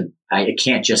 it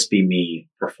can't just be me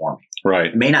performing. Right.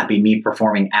 It may not be me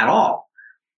performing at all.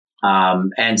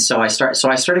 And so I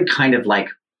started kind of like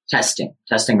testing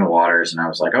the waters, and I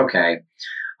was like, okay,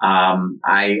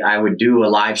 I would do a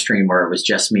live stream where it was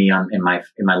just me in my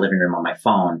living room on my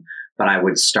phone. But I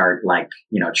would start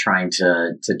trying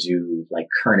to do like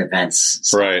current events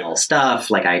style stuff.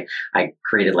 Like I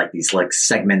created like these like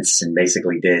segments and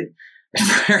basically did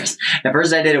at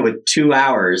first I did it with 2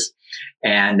 hours.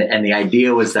 And the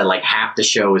idea was that like half the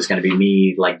show was going to be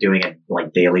me like doing a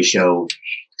like daily show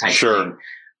type thing.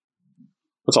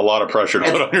 That's a lot of pressure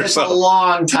to put on yourself. It's a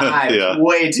long time. Yeah.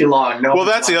 Way too long. Well,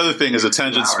 that's the other thing is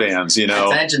attention spans,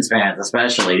 Attention spans,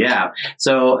 especially. Yeah.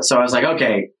 So I was like,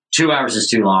 okay, 2 hours is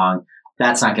too long.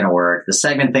 That's not going to work. The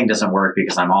segment thing doesn't work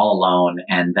because I'm all alone,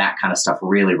 and that kind of stuff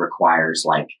really requires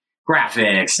like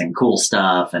graphics and cool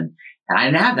stuff. And I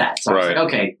didn't have that. So I was like,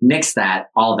 okay, nix that.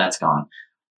 All of that's gone.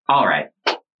 All right.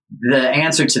 The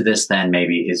answer to this then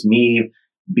maybe is me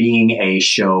being a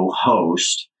show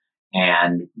host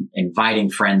and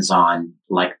inviting friends on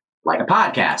like a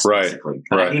podcast, basically.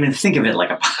 But I didn't even think of it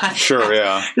like a podcast. Sure,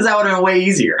 yeah. Because that would have been way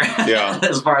easier. Yeah.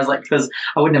 As far as because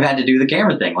I wouldn't have had to do the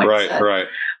camera thing. Like I said. Right.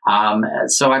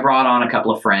 So I brought on a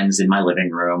couple of friends in my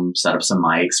living room, set up some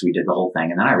mics. We did the whole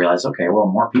thing. And then I realized, okay, well,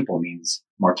 more people means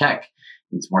more tech,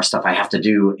 means more stuff I have to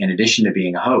do in addition to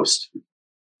being a host.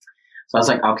 So I was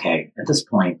like, okay, at this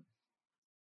point,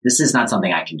 this is not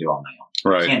something I can do on my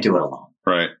own. Right. I can't do it alone.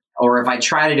 Right. Or if I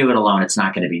try to do it alone, it's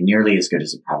not going to be nearly as good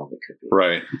as it probably could be.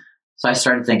 Right. So I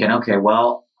started thinking, okay,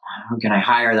 well, who can I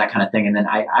hire? That kind of thing. And then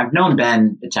I've known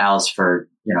Ben Italis for,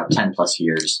 10 plus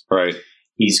years. Right.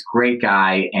 He's a great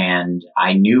guy. And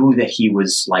I knew that he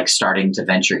was like starting to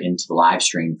venture into the live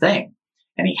stream thing,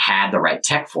 and he had the right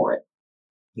tech for it.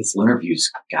 His lunar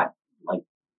views got like,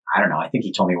 I don't know. I think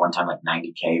he told me one time like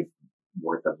 90K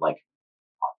worth of like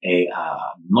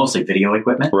mostly video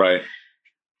equipment. Right.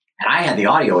 And I had the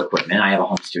audio equipment. I have a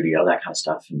home studio, that kind of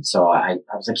stuff. And so I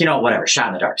was like, whatever, shot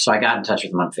in the dark. So I got in touch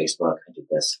with him on Facebook. I did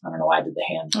this. I don't know why I did the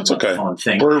hand phone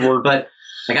thing. But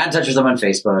I got in touch with him on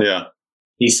Facebook. Yeah.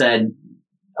 He said,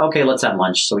 okay, let's have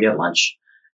lunch. So we had lunch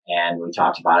and we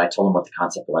talked about it. I told him what the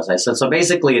concept was. I said, so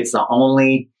basically it's the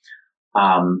only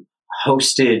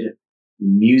hosted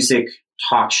music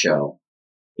talk show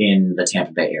in the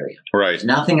Tampa Bay area. Right. There's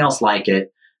nothing else like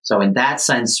it. So in that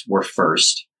sense, we're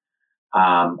first.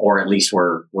 Or at least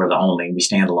we're the only, we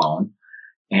stand alone.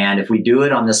 And if we do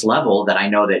it on this level that I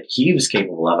know that he was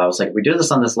capable of, I was like, if we do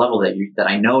this on this level that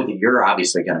I know that you're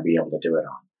obviously going to be able to do it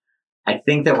on, I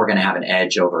think that we're going to have an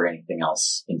edge over anything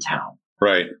else in town.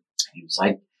 Right. And he was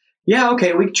like, yeah,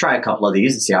 okay, we could try a couple of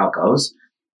these and see how it goes.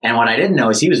 And what I didn't know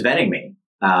is he was vetting me,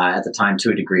 at the time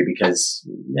to a degree, because,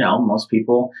 most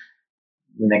people,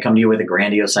 when they come to you with a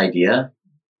grandiose idea,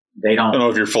 they don't know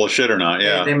if you're full of shit or not.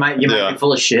 Yeah. You might be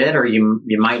full of shit, or you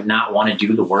might not want to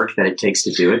do the work that it takes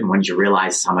to do it. And when you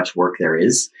realize how much work there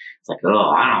is, it's like, oh,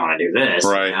 I don't want to do this.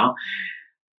 Right.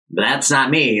 But that's not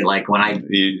me. Like when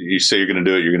you say you're going to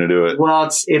do it, you're going to do it. Well,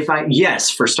 yes,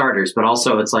 for starters, but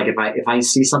also it's like, if I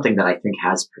see something that I think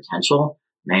has potential,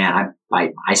 man,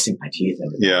 I sink my teeth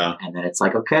into it. Yeah. And then it's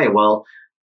like, okay, well,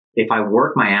 if I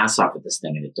work my ass off with this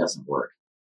thing and it doesn't work,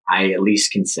 I at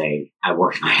least can say I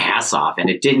worked my ass off and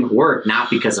it didn't work, not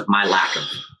because of my lack of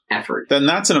effort. Then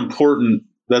that's an important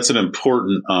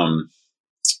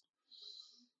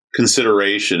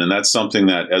consideration. And that's something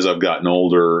that as I've gotten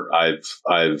older, I've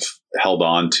held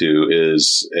on to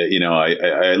is, I'm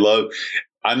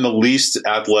the least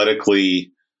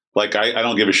athletically, like I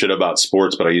don't give a shit about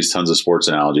sports, but I use tons of sports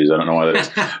analogies. I don't know why that is,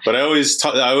 but I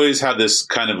always have this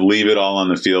kind of leave it all on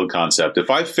the field concept. If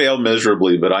I fail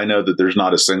miserably, but I know that there's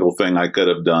not a single thing I could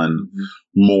have done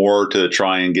more to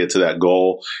try and get to that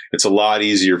goal, it's a lot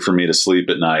easier for me to sleep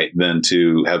at night than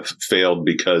to have failed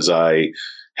because I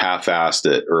half-assed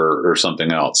it or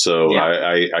something else. So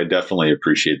yeah. I definitely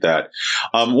appreciate that.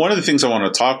 One of the things I want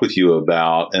to talk with you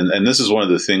about, and this is one of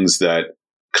the things that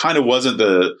kind of wasn't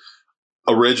the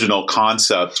original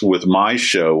concept with my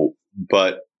show,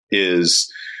 but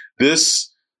is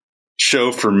this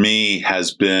show for me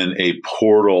has been a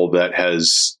portal that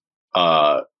has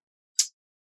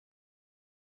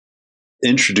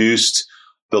introduced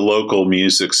the local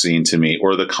music scene to me,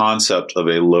 or the concept of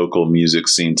a local music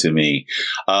scene to me.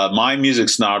 My music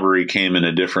snobbery came in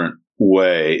a different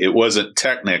way. It wasn't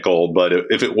technical, but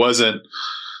if it wasn't,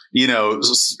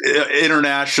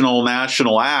 international,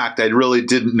 national act, I really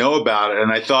didn't know about it. And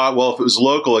I thought, well, if it was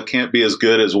local, it can't be as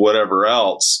good as whatever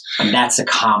else. And that's a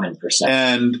common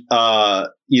perception. And,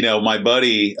 my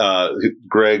buddy,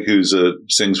 Greg, who's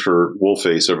sings for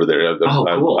Wolfface over there.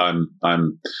 Cool.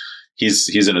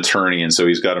 He's an attorney, and so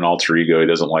he's got an alter ego. He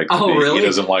doesn't like to be, really? He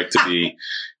doesn't like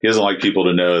people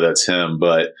to know that's him.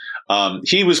 But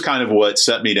he was kind of what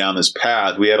set me down this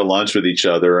path. We had a lunch with each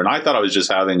other, and I thought I was just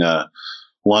having a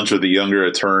lunch with a younger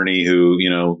attorney who,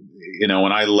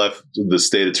 when I left the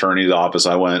state attorney's office,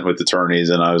 I went with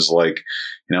attorneys and I was like,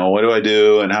 what do I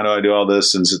do and how do I do all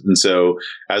this? And so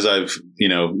as I've,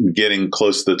 getting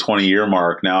close to the 20-year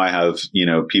mark, now I have,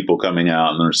 people coming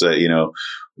out and they're saying,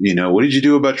 what did you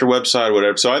do about your website,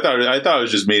 whatever. So I thought I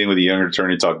was just meeting with a younger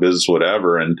attorney to talk business,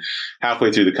 whatever. And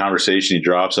halfway through the conversation, he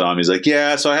drops it on me. He's like,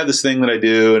 yeah, so I have this thing that I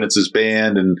do, and it's this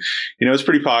band, and, it's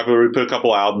pretty popular. We put a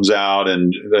couple albums out,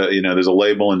 and, there's a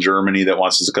label in Germany that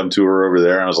wants us to come tour over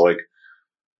there. And I was like,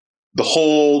 the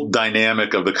whole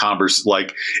dynamic of the converse,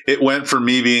 like it went from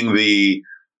me being the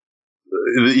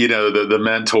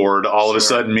mentor to all of a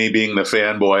sudden me being the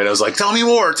fanboy. And I was like, tell me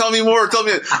more.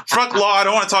 Fuck law. I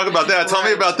don't want to talk about that. Tell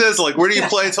me about this. Like, where do you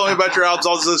play? Tell me about your albums,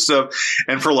 all this stuff.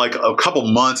 And for like a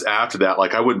couple months after that,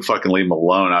 like I wouldn't fucking leave him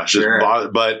alone. I was just,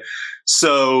 but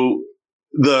so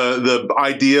the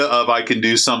idea of I can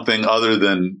do something other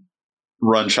than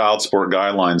run child support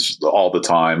guidelines all the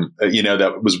time,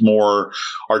 that was more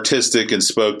artistic and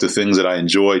spoke to things that I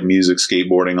enjoyed, music,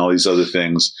 skateboarding, all these other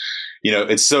things.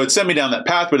 It sent me down that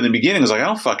path. But in the beginning, I was like, I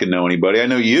don't fucking know anybody. I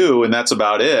know you, and that's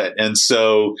about it. And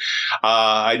so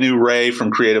I knew Ray from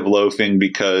Creative Loafing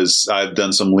because I've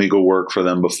done some legal work for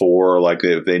them before. Like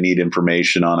if they need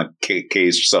information on a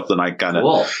case or something, I kind of.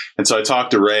 Cool. And so I talked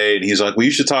to Ray, and he's like, well,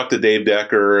 you should talk to Dave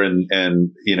Decker, and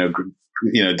Dave's.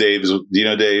 Do you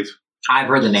know Dave? I've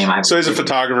heard the name. So he's a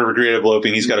photographer for Creative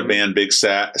Loafing. He's got a band, Big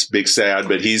Sad,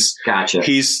 but he's had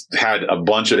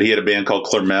he had a band called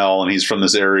Clermel, and he's from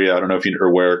this area. I don't know if you're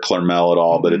aware of Clermel at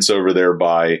all, but it's over there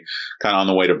by kind of on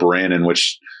the way to Brandon,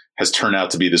 which has turned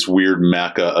out to be this weird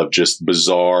mecca of just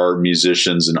bizarre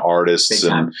musicians and artists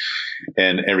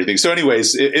and everything. So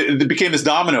anyways, it became this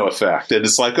domino effect, and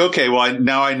it's like, okay, well,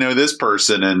 now I know this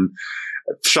person. And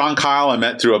Sean Kyle I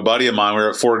met through a buddy of mine. We were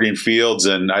at Fort Greene Fields,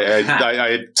 and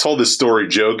I told this story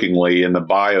jokingly in the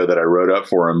bio that I wrote up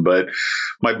for him. But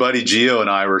my buddy Gio and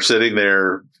I were sitting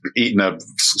there eating a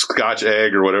Scotch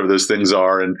egg or whatever those things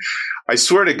are, and I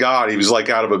swear to God, he was like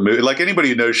out of a movie. Like anybody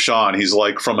who knows Sean, he's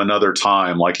like from another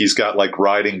time. Like he's got like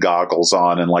riding goggles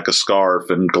on and like a scarf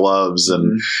and gloves,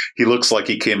 and he looks like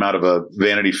he came out of a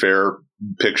Vanity Fair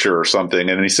picture or something.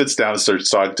 And he sits down and starts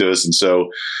talking to us, and so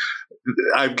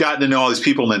I've gotten to know all these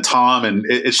people, and then Tom, and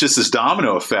it's just this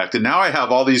domino effect. And now I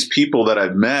have all these people that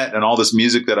I've met and all this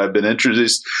music that I've been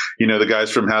introduced, the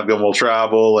guys from Have Gun Will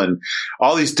Travel and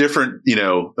all these different,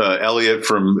 Elliot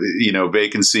from,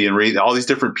 Vacancy and Reed, all these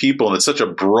different people. And it's such a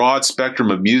broad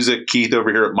spectrum of music. Keith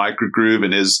over here at Microgroove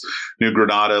and his New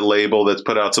Granada label that's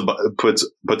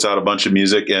puts out a bunch of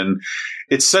music. And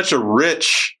it's such a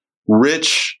rich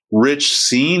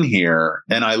scene here.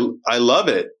 And I love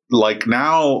it. Like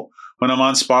now, when I'm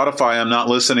on Spotify, I'm not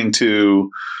listening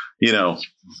to,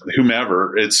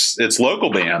 whomever. It's local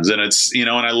bands, and it's, and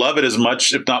I love it as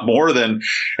much, if not more than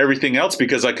everything else,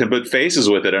 because I can put faces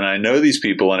with it, and I know these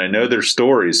people and I know their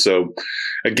stories. So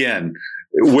again,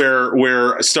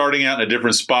 we're starting out in a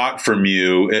different spot from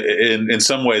you in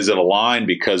some ways that align,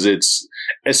 because it's,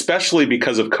 especially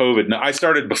because of COVID. Now, I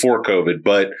started before COVID,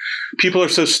 but people are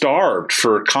so starved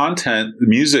for content,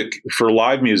 music, for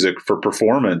live music, for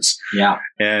performance. Yeah.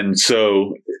 And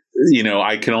so,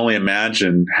 I can only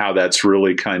imagine how that's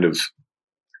really kind of,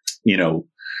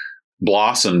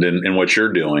 blossomed in what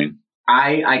you're doing.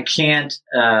 I can't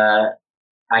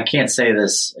say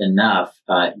this enough.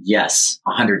 Yes,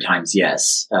 100 times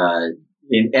yes.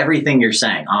 In everything you're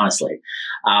saying, honestly.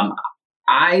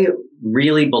 I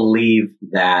really believe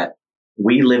that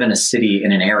we live in a city,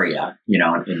 in an area, in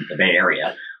the Bay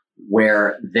Area,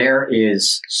 where there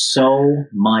is so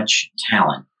much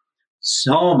talent.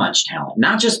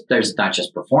 There's not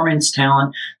just performance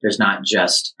talent. There's not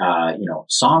just,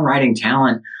 songwriting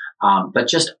talent, but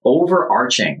just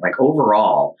overarching, like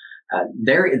overall,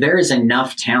 there is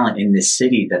enough talent in this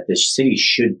city that this city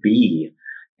should be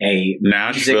a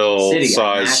Nashville city,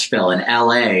 size. Nashville and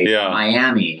LA,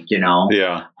 Miami,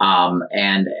 Yeah.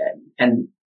 And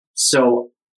so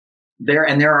there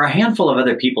are a handful of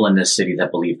other people in this city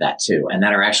that believe that too, and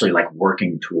that are actually like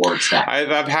working towards that.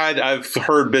 I've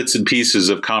heard bits and pieces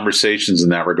of conversations in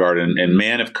that regard, and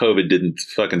man, if COVID didn't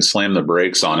fucking slam the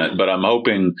brakes on it, but I'm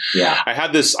hoping. Yeah. I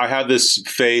had this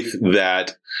faith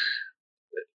that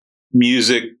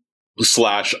music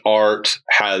 / art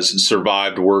has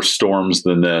survived worse storms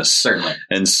than this. Certainly.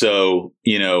 And so,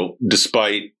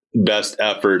 despite best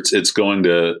efforts, it's going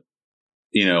to,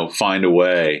 find a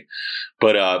way.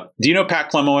 But do you know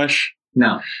Pat Klemoish?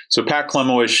 No. So Pat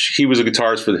Klemoish, he was a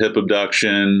guitarist for the Hip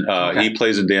Abduction. Okay. He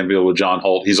plays in Danville with John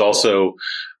Holt. He's also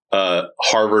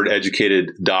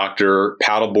Harvard-educated doctor,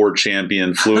 paddleboard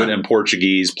champion, fluent in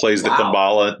Portuguese, plays the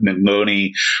Kambala,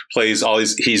 Ngoni, plays all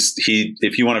these.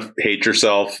 If you want to hate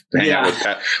yourself, hang out with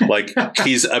Pat. Like,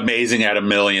 he's amazing at a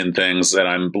million things, and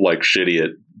I'm like shitty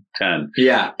at 10.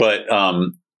 Yeah. But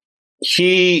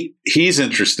he's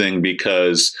interesting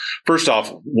because, first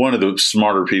off, one of the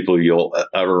smarter people you'll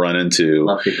ever run into.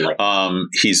 Love people like that.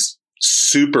 He's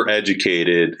super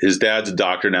educated. His dad's a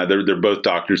doctor now. They're both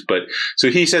doctors, but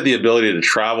so he's had the ability to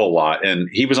travel a lot. And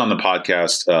he was on the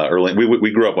podcast early.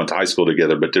 We grew up, went to high school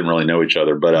together, but didn't really know each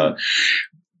other. But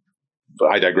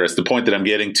I digress. The point that I'm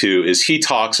getting to is he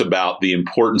talks about the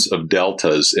importance of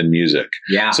deltas in music.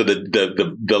 Yeah. So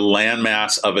the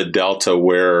landmass of a delta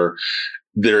where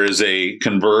there is a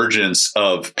convergence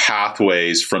of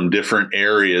pathways from different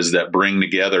areas that bring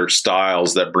together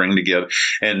styles that bring together.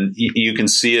 And you can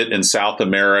see it in South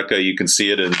America. You can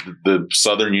see it in the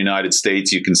southern United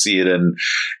States. You can see it in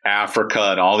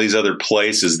Africa and all these other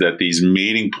places, that these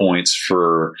meeting points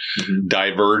for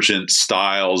divergent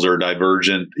styles or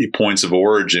divergent points of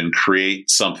origin create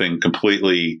something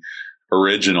completely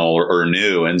original or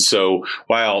new. And so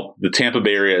while the Tampa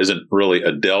Bay area isn't really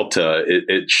a delta,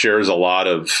 it shares a lot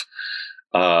of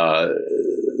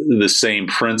the same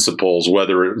principles,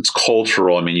 whether it's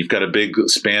cultural. I mean, you've got a big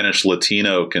Spanish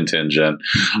Latino contingent,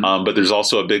 but there's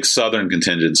also a big Southern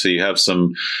contingent. So you have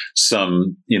some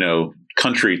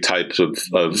country types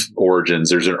of origins.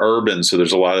 There's an urban, so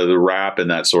there's a lot of the rap and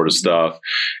that sort of stuff.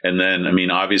 And then, I mean,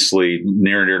 obviously,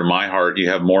 near and dear to my heart, you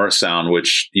have Morrisound,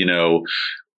 which, you know,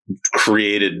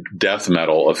 created death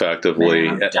metal effectively.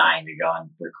 Man, I'm dying to go and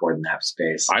record in that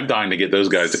space. I'm dying to get those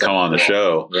guys to come on the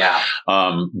show. Yeah.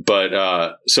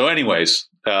 So anyways,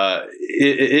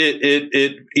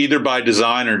 it either by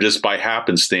design or just by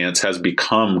happenstance has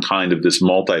become kind of this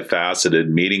multifaceted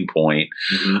meeting point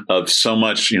of so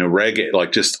much, you know, reggae,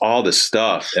 like just all this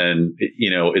stuff. And,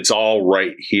 you know, it's all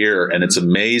right here and it's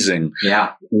amazing.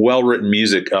 Yeah. Well-written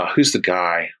music. Who's the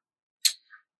guy?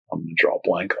 I'm going to draw a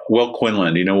blank. Will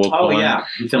Quinlan. Do you know Will Quinlan? Oh, yeah.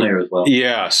 I'm familiar with Will.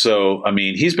 Yeah. So, I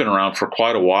mean, he's been around for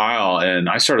quite a while, and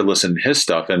I started listening to his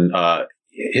stuff. And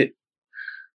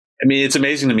it's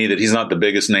amazing to me that he's not the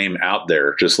biggest name out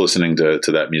there just listening to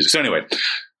that music. So anyway,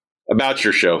 about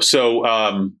your show.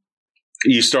 So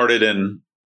you started in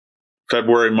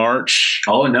February, March?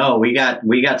 Oh, no. We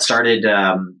got started.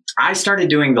 I started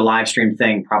doing the live stream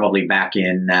thing probably back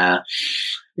in, I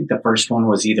think the first one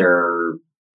was either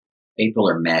April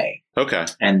or May. Okay.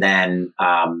 And then,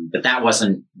 but that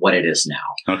wasn't what it is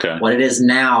now. Okay. What it is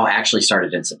now actually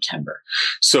started in September.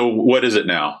 So what is it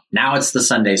now? Now it's the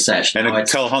Sunday Sesh. And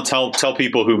tell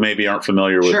people who maybe aren't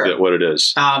familiar with what it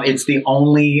is. It's the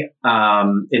only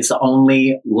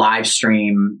live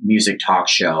stream music talk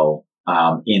show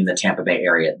in the Tampa Bay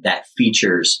area that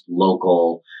features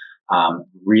local,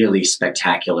 really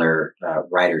spectacular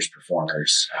writers,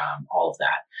 performers, all of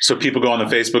that. So people go on the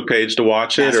Facebook page to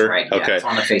watch it? That's right. Yeah, okay. It's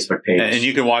on the Facebook page. And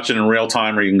you can watch it in real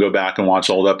time, or you can go back and watch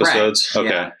old episodes? Right.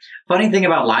 Okay. Yeah. Funny thing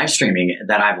about live streaming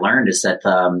that I've learned is that,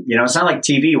 you know, it's not like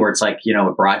TV where it's like, you know,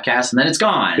 a broadcast and then it's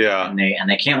gone. Yeah. And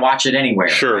they can't watch it anywhere.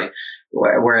 Sure. Right?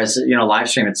 Whereas, you know, live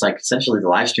stream, it's like essentially the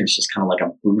live stream is just kind of like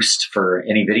a boost for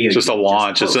any video. It's just a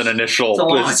launch. It's an initial,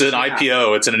 it's an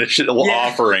IPO. It's an initial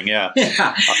offering. Yeah.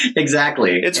 Yeah,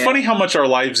 exactly. It's funny how much our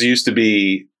lives used to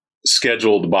be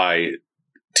scheduled by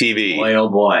TV. Boy, oh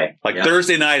boy. Like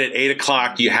Thursday night at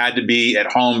 8:00, you had to be at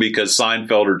home because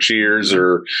Seinfeld or Cheers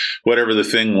or whatever the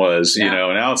thing was, you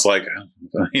know, now it's like,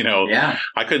 you know,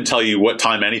 I couldn't tell you what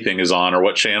time anything is on or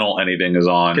what channel anything is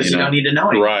on. Because you don't need to know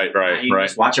anything. Right. You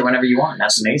just watch it whenever you want.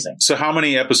 That's amazing. So how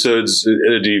many episodes,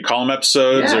 do you call them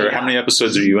episodes how many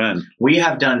episodes are you in? We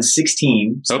have done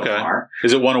 16 so far.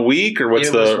 Is it one a week or what's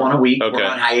it was one a week. Okay. We're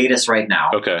on hiatus right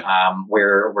now. Okay.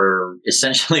 We're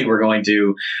essentially, we're going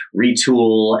to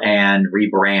retool and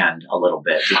rebrand a little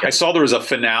bit. I saw there was a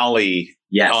finale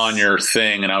on your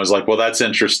thing, and I was like, well, that's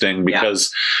interesting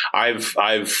because I've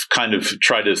kind of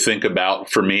tried to think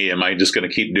about, for me, am I just going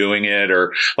to keep doing it?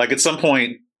 Or like at some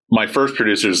point, my first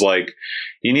producer's like,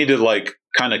 you need to like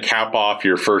kind of cap off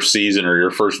your first season or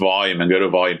your first volume and go to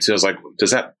volume 2. I was like,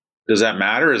 does that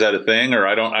matter? Is that a thing? Or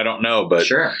I don't know, but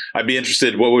I'd be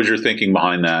interested. What was your thinking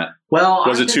behind that? Well,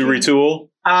 was it to retool?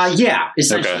 Yeah,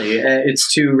 essentially.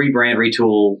 It's to rebrand,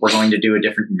 retool. We're going to do a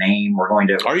different name. We're going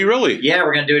to. Are you really? Yeah,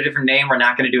 we're going to do a different name. We're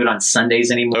not going to do it on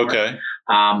Sundays anymore. Okay.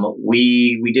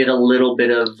 We did a little bit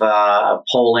of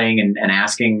polling and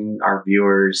asking our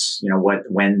viewers, you know,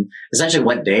 essentially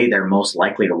what day they're most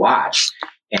likely to watch.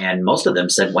 And most of them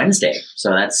said Wednesday.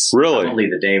 So that's probably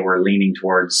the day we're leaning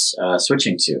towards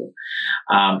switching to.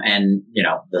 And, you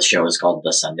know, the show is called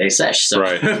The Sunday Sesh. So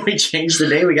we changed the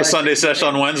day. We got The Sunday Sesh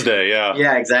on Wednesday. Yeah.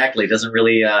 Yeah, exactly. Doesn't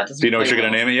really. Do you know what you're going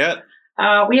to name it yet?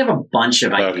 We have a bunch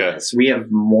of ideas. Okay. We have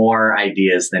more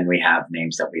ideas than we have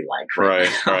names that we like.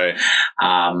 Right.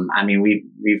 I mean,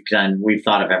 we've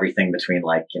thought of everything between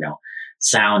like, you know,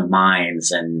 Sound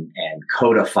Minds and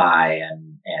Codify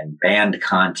and band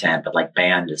content, but like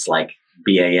band is like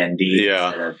BAND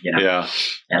instead of, you know,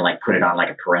 and like put it on like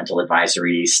a parental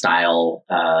advisory style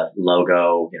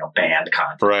logo, you know, band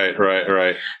content.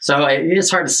 Right. So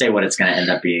it's hard to say what it's going to end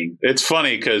up being. It's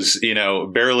funny because, you know,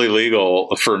 Barely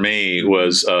Legal for me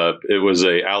was it was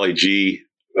a Ali G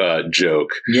joke.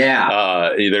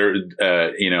 Yeah.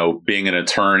 You know, being an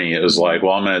attorney, it was like,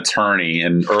 well, I'm an attorney.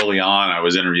 And early on, I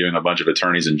was interviewing a bunch of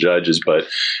attorneys and judges, but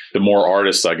the more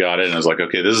artists I got in, I was like,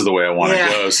 okay, this is the way I want to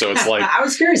go. So it's like, I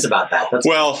was curious about that.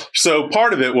 So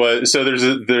part of it was, so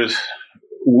the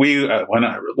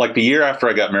year after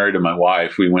I got married to my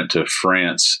wife, we went to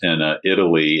France and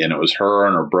Italy, and it was her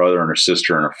and her brother and her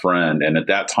sister and a friend. And at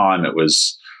that time it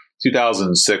was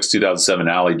 2006, 2007,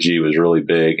 Ali G was really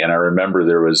big. And I remember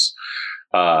there was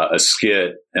a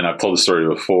skit, and I've told the story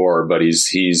before, but he's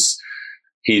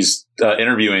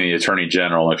interviewing the attorney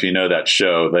general. If you know that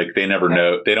show, like they never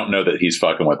know, they don't know that he's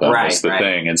fucking with them. That's the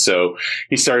thing. And so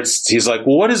he's like,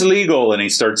 well, what is legal? And he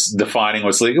starts defining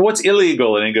what's legal, what's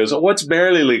illegal. And he goes, oh, what's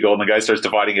barely legal? And the guy starts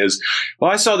defining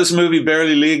well, I saw this movie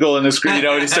Barely Legal in the screen,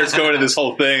 and he starts going to this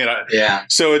whole thing. And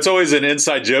so it's always an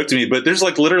inside joke to me, but there's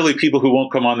like literally people who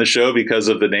won't come on the show because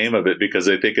of the name of it, because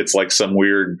they think it's like some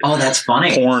weird, that's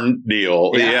funny, porn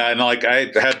deal. Yeah. And like,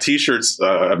 I have t-shirts,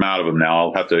 I'm out of them now.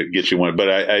 I'll have to get you one, but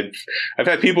I've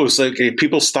had people who say,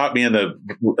 people stop me in the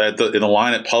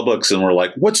line at Publix and were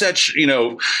like, what's that?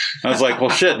 I was like, well,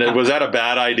 shit, was that a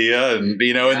bad idea? And,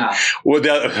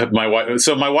 my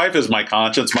wife is my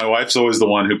conscience. My wife's always the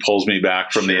one who pulls me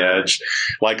back from the edge.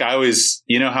 Like I always,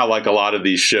 how like a lot of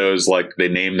these shows, like they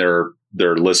name their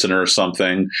listener or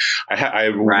something. I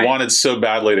wanted so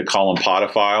badly to call them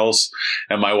podophiles,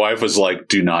 and my wife was like,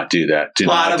 do not do that. Do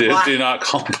not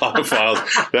call them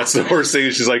podophiles. That's the worst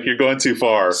thing. She's like, you're going too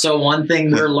far. So one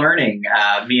thing we're learning,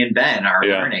 me and Ben are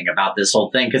learning about this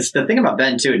whole thing, because the thing about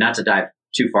Ben too, not to dive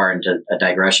too far into a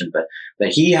digression, but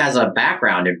he has a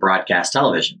background in broadcast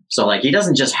television. So like, he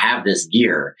doesn't just have this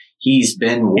gear. He's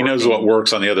been he knows what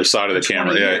works on the other side of the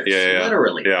camera. Yeah.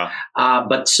 Literally. Yeah.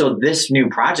 But so this new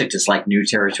project is like new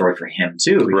territory for him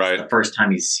too. Right. It's the first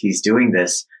time he's doing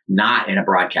this, not in a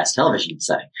broadcast television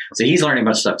setting. So he's learning a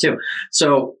bunch of stuff too.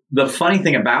 So the funny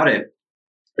thing about it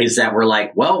is that we're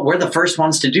like, well, we're the first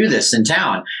ones to do this in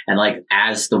town. And like,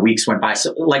 as the weeks went by,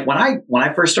 so like when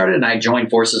I first started and I joined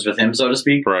forces with him, so to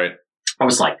speak, right, I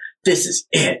was like, this is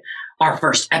it. Our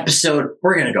first episode,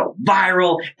 we're going to go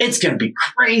viral. It's going to be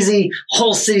crazy.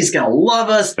 Whole city's going to love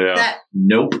us.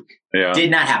 Nope. Yeah. Did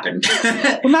not happen.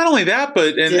 Well, not only that,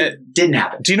 but didn't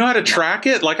happen. Do you know how to track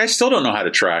it? Like, I still don't know how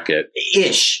to track it.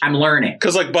 I'm learning.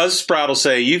 Because like Buzzsprout will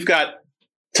say, you've got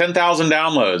 10,000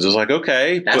 downloads. It's like,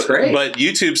 okay, that's great. But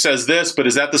YouTube says this, but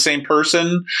is that the same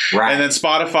person? Right. And then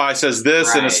Spotify says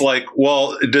this, and it's like,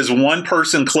 well, does one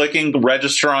person clicking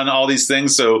register on all these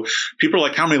things? So people are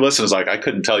like, how many listens? Like, I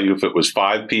couldn't tell you if it was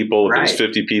 5 people, if it was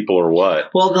 50 people, or what.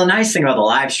 Well, the nice thing about the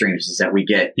live streams is that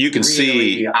you can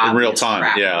see in real time.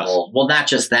 Trackable. Yeah. Well, not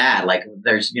just that. Like,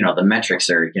 there's, the metrics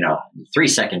are,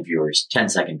 3-second viewers,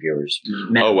 10-second viewers.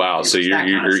 Oh wow! Viewers, so you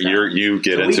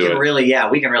get so into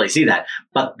it. We can really see that.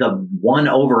 But the one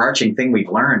overarching thing we've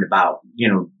learned about,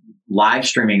 live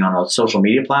streaming on a social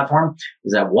media platform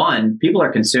is that, one, people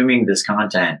are consuming this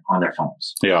content on their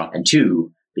phones. Yeah. And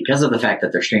two, because of the fact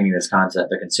that they're streaming this content,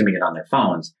 they're consuming it on their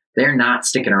phones, they're not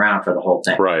sticking around for the whole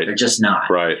thing. Right. They're just not.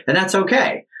 Right. And that's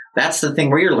okay. That's the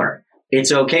thing where you're learning.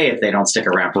 It's okay if they don't stick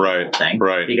around for the whole thing.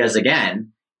 Right. Because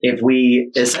again, if we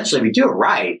do it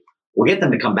right, we'll get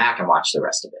them to come back and watch the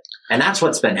rest of it. And that's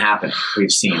what's been happening.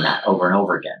 We've seen that over and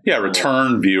over again. Yeah,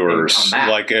 return viewers.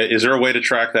 Like, is there a way to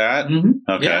track that?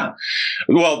 Mm-hmm. Okay. Yeah.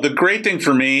 Well, the great thing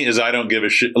for me is I don't give a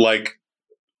shit. Like,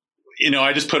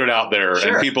 I just put it out there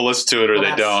and people listen to it or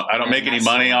they don't. I don't make any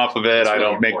money off of it. I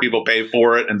don't make people pay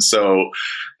for it. And so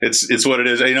it's what it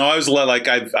is. I was like,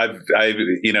 I've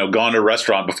gone to a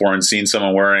restaurant before and seen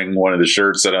someone wearing one of the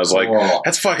shirts that I was like,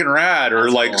 that's fucking rad.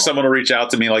 Or like someone will reach out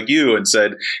to me like you and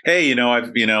said, hey,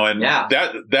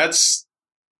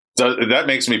 that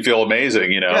makes me feel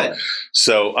amazing, Good.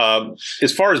 So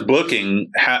as far as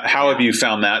booking, how have you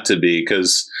found that to be?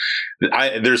 Because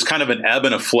there's kind of an ebb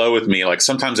and a flow with me. Like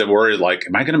sometimes I worry, like,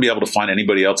 am I going to be able to find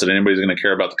anybody else that anybody's going to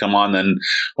care about to come on? Then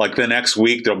like the next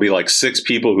week, there'll be like 6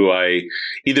 people who I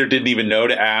either didn't even know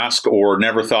to ask or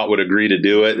never thought would agree to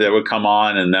do it that would come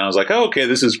on. And then I was like, oh, okay,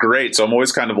 this is great. So I'm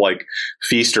always kind of like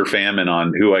feast or famine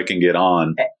on who I can get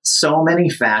on. So many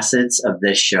facets of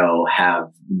this show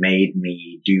have made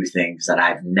me do things that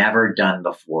I've never done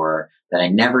before, that I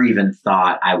never even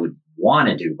thought I would want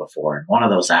to do before. And one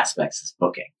of those aspects is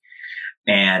booking.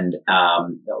 And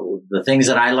the things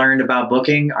that I learned about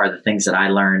booking are the things that I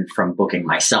learned from booking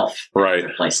myself right.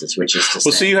 in places, which is to say.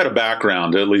 Well, so you had a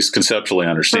background to at least conceptually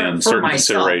understand for certain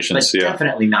myself, considerations. But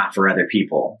definitely not for other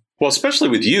people. Well, especially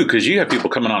with you, because you have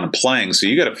people coming on and playing. So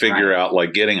you got to figure out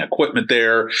like getting equipment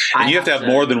there. And you have to have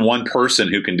more than one person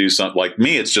who can do something. Like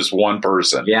me, it's just one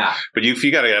person. Yeah. But if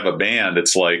you got to have a band,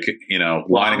 it's like,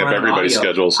 lining up everybody's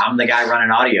schedules. I'm the guy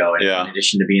running audio in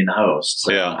addition to being the host.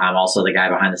 So I'm also the guy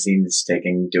behind the scenes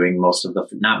doing doing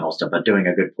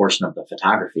a good portion of the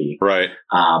photography. Right.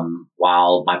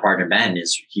 While my partner Ben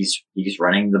he's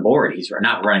running the board. He's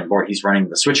not running the board. He's running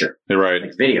the switcher. Right.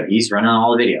 Like video. He's running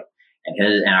all the video.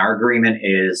 And our agreement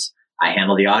is I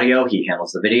handle the audio, he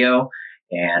handles the video,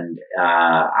 and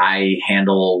I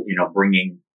handle,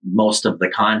 bringing most of the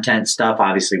content stuff.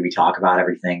 Obviously, we talk about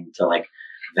everything to like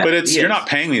But you're not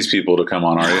paying these people to come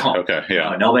on, are you? No, okay,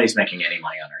 yeah. No, nobody's making any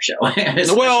money on our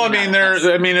show. Well,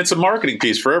 I mean, it's a marketing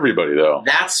piece for everybody, though.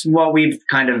 That's what we've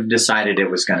kind of decided it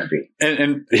was going to be.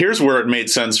 And here's where it made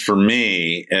sense for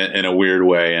me in a weird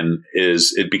way, and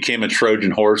is it became a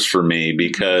Trojan horse for me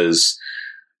because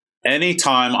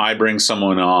anytime I bring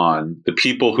someone on, the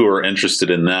people who are interested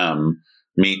in them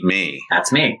meet me.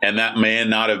 That's me. And that may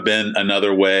not have been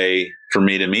another way for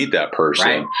me to meet that person.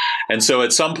 Right. And so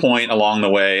at some point along the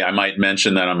way, I might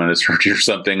mention that I'm going to surgery or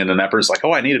something. And then that person's like,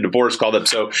 oh, I need a divorce called up.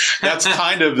 So that's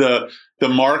kind of the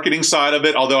marketing side of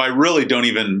it. Although I really don't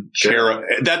even care.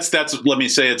 That's, let me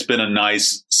say it's been a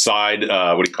nice side,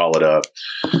 what do you call it?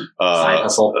 Side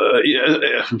hustle.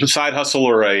 Side hustle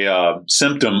or a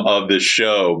symptom of this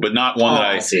show, but not one that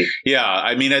I see. Yeah.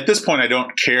 I mean, at this point, I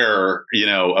don't care,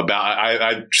 about,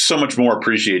 I so much more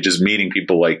appreciate just meeting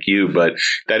people like you, but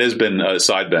that has been a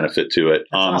side benefit to it.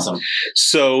 Awesome.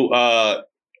 So,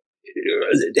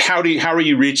 how are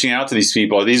you reaching out to these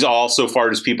people? Are these all so far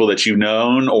just people that you've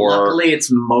known, or? Luckily, it's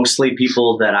mostly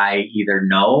people that I either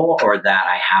know or that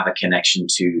I have a connection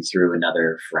to through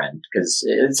another friend. Because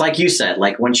it's like you said,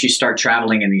 like once you start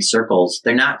traveling in these circles,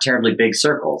 they're not terribly big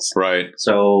circles. Right.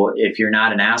 So if you're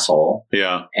not an asshole,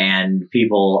 yeah, and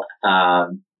people,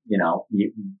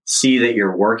 you see that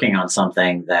you're working on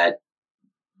something that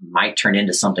might turn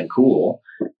into something cool.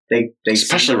 They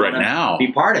especially right now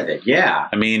be part of it. Yeah.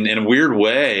 I mean, in a weird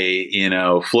way,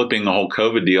 flipping the whole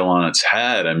COVID deal on its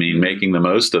head. I mean, making the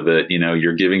most of it.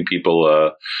 You're giving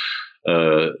people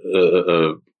a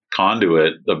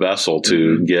conduit, a vessel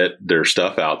to get their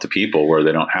stuff out to people where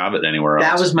they don't have it anywhere else.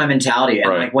 That was my mentality. And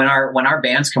right. like when our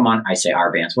bands come on, I say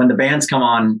our bands, when the bands come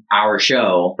on our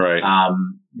show, right.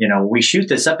 We shoot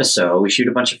this episode, we shoot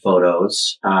a bunch of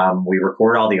photos, we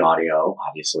record all the audio,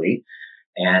 obviously.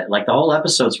 And like the whole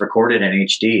episode's recorded in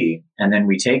HD, and then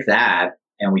we take that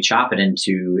and we chop it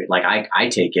into, like I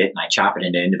take it and I chop it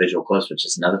into individual clips, which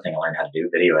is another thing I learned how to do,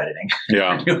 video editing. Yeah.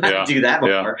 I knew how to do that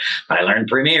before, but I learned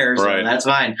Premiere, so right. that's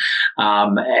fine.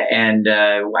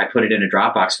 I put it in a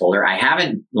Dropbox folder. I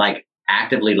haven't like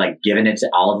actively like given it to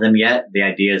all of them yet. The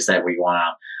idea is that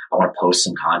I want to post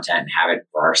some content and have it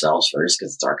for ourselves first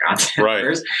because it's our content right.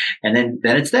 first. And then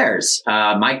it's theirs.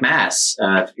 Mike Mass,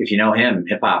 if you know him,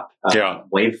 hip hop,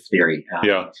 Wave Theory.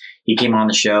 He came on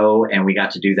the show and we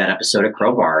got to do that episode at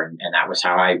Crowbar. And that was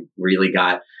how I really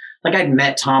got, like I'd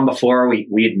met Tom before.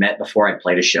 We had met before. I'd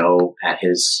played a show at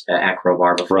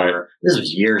Crowbar before. Right. This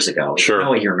was years ago. Sure. There's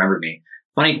no way he remembered me.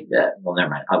 Funny. Well, never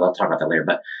mind. I'll talk about that later,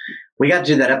 but we got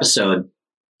to do that episode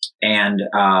and,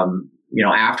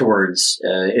 afterwards,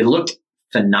 it looked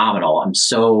phenomenal.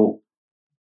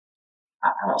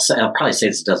 I'll probably say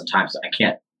this a dozen times. I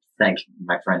can't thank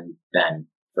my friend Ben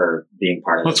for being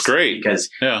part of this. That's great. Because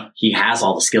he has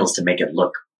all the skills to make it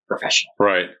look professional.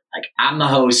 Right. Like I'm the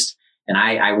host and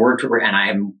I worked and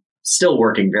I'm still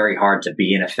working very hard to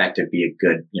be an effective, be a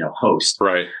good, host.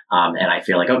 Right. And I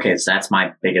feel like, okay, so that's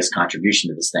my biggest contribution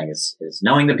to this thing is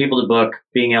knowing the people to book,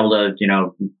 being able to,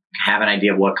 have an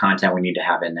idea of what content we need to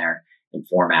have in there. In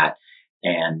format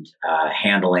and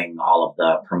handling all of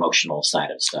the promotional side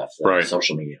of stuff, right.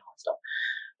 social media and all that stuff.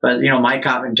 But, Mike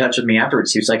got in touch with me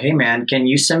afterwards. He was like, hey, man, can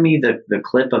you send me the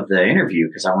clip of the interview?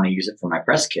 Because I want to use it for my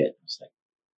press kit. I was like,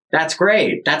 that's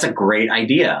great. That's a great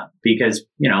idea because,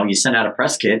 you send out a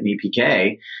press kit, an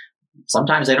EPK.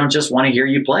 Sometimes they don't just want to hear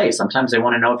you play. Sometimes they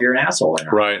want to know if you're an asshole or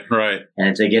not. Right, right.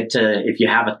 And if you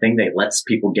have a thing that lets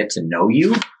people get to know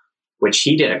you, which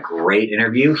he did a great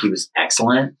interview. He was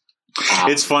excellent.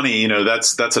 It's funny,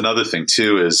 that's another thing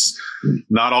too, is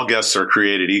not all guests are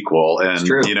created equal. And,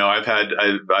 I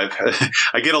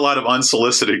get a lot of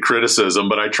unsolicited criticism,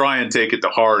 but I try and take it to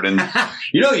heart. And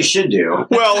you should do.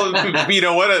 Well, one of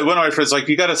my friends, like,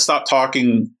 you got to stop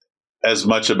talking as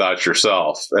much about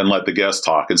yourself and let the guest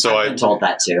talk. And so I've been told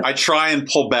that too. I try and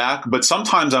pull back, but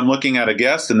sometimes I'm looking at a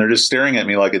guest and they're just staring at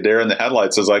me like a deer in the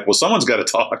headlights. It's like, well, someo's got to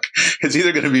talk. It's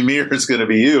either going to be me or it's going to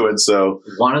be you. And so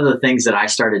one of the things that I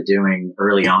started doing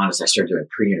early on is I started doing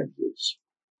pre-interviews.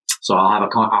 So I'll have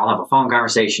a phone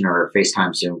conversation or a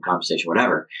FaceTime Zoom conversation,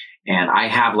 whatever. And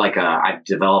I've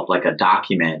developed like a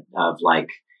document of like,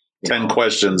 10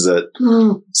 questions that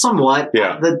somewhat.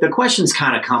 Yeah. The questions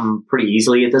kind of come pretty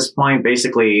easily at this point.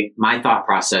 Basically, my thought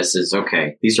process is,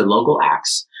 okay, these are local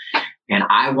acts and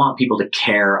I want people to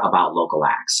care about local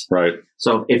acts. Right.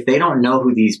 So if they don't know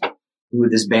who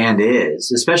this band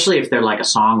is, especially if they're like a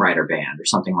songwriter band or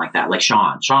something like that, like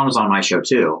Sean was on my show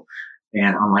too.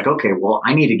 And I'm like, okay, well,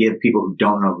 I need to give people who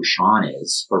don't know who Sean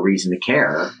is a reason to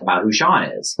care about who Sean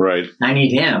is. Right. And I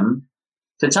need him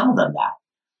to tell them that.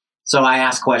 So I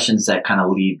ask questions that kind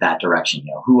of lead that direction.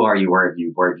 Who are you? Where have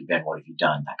you been? What have you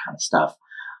done? That kind of stuff.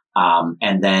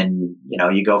 And then,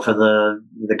 you go for the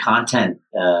content,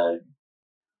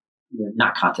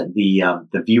 not content, the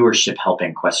viewership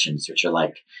helping questions, which are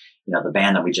like, the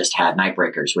band that we just had,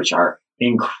 Nightbreakers, which are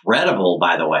incredible,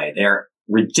 by the way. They're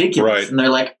ridiculous. Right. And they're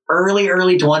like early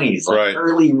 20s, like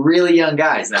early, really young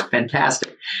guys. They're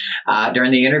fantastic.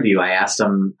 During the interview, I asked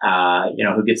them,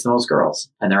 who gets the most girls?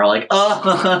 And they're all like,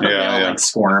 like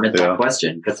squirm at that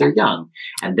question because they're young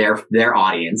and their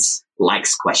audience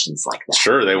likes questions like that.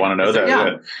 Sure. They want to know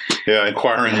that. Yeah.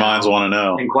 Inquiring minds want to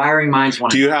know. Inquiring minds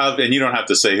want to know. Do you have, and you don't have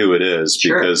to say who it is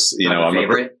because, I'm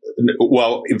favorite.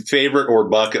 Favorite or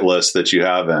bucket list that you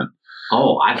haven't.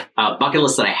 Oh, I've a bucket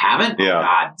list that I haven't. Yeah. Oh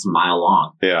God, it's a mile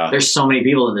long. Yeah. There's so many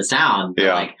people in this town.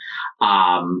 Yeah. Like,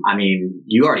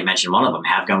 you already mentioned one of them,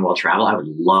 Have Gun Will Travel. I would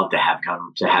love to have Gun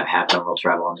Will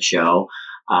Travel on the show.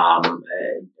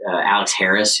 Alex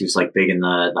Harris, who's like big in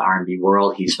the R&B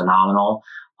world. He's phenomenal.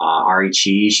 Ari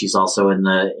Chi, she's also in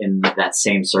that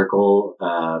same circle.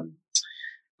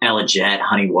 Ella Jett,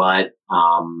 Honey What,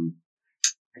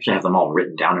 actually, I have them all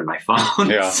written down in my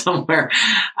phone somewhere.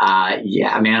 My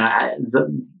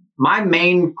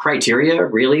main criteria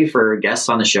really for guests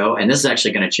on the show, and this is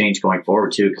actually going to change going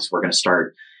forward too, because we're going to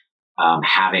start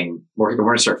we're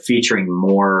going to start featuring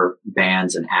more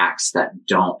bands and acts that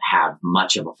don't have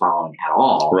much of a following at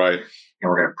all. Right.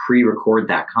 And we're going to pre-record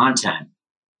that content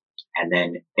and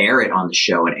then air it on the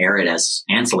show and air it as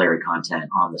ancillary content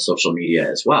on the social media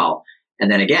as well. And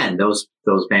then again, those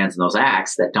bands and those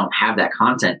acts that don't have that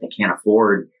content, they can't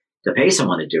afford to pay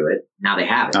someone to do it. Now they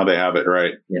have it. Now they have it,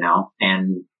 right.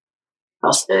 And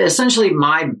essentially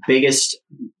my biggest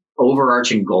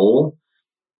overarching goal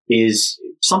is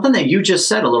something that you just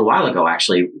said a little while ago,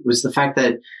 actually, was the fact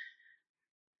that,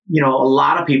 a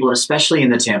lot of people, especially in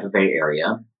the Tampa Bay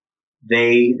area,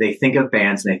 they think of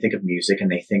bands and they think of music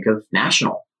and they think of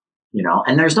national,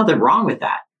 and there's nothing wrong with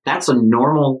that. That's a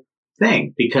normal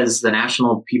thing because the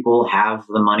national people have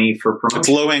the money for promotion. It's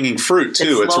low hanging fruit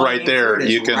too. It's right there.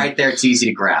 Right there. It's easy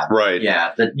to grab. Right.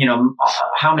 Yeah.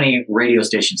 How many radio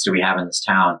stations do we have in this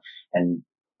town? And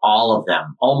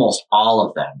almost all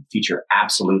of them feature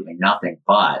absolutely nothing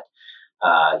but,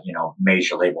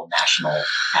 major label national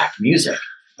act music.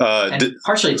 And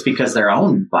partially it's because they're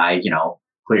owned by,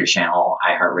 Clear Channel,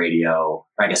 iHeartRadio.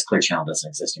 I guess Clear Channel doesn't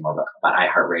exist anymore, but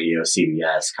iHeartRadio,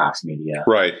 CBS, Cox Media.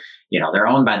 Right. They're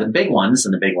owned by the big ones,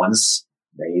 and the big ones,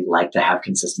 they like to have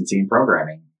consistency in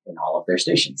programming in all of their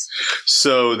stations.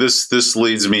 So this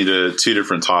leads me to two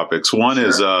different topics. One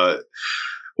is,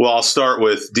 I'll start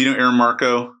with, do you know Aaron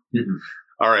Marco? Mm-hmm.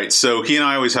 All right. So he and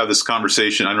I always have this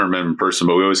conversation. I don't remember in person,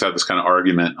 but we always have this kind of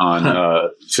argument on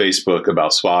Facebook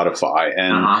about Spotify.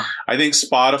 And I think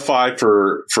Spotify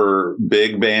for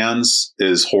big bands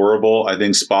is horrible. I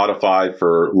think Spotify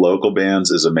for local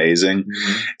bands is amazing.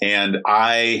 Mm-hmm. And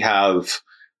I have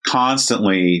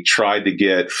constantly tried to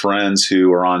get friends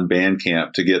who are on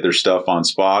Bandcamp to get their stuff on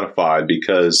Spotify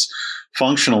because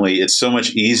functionally it's so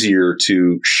much easier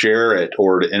to share it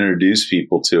or to introduce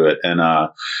people to it. And,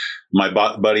 my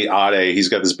buddy Ade, he's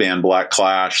got this band Black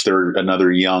Clash. They're another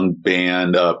young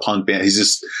band, punk band. He's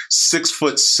just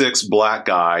 6'6" black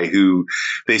guy who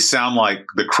they sound like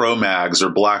the Cro-Mags or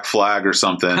Black Flag or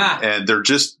something. And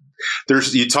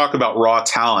you talk about raw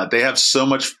talent. They have so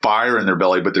much fire in their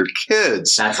belly, but they're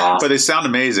kids. That's awesome. But they sound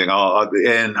amazing.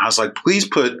 And I was like, please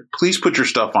put your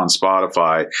stuff on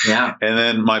Spotify. Yeah. And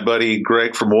then my buddy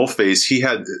Greg from Wolfface, he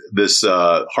had this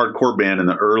hardcore band in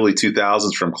the early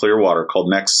 2000s from Clearwater called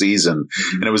Next Season.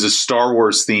 Mm-hmm. And it was a Star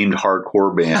Wars themed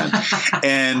hardcore band.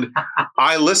 And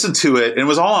I listened to it and it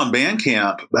was all on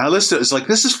Bandcamp. I listened to it. It's like,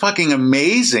 this is fucking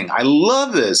amazing. I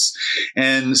love this.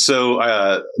 And so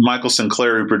Michael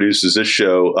Sinclair, who produced this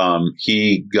show,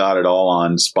 he got it all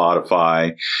on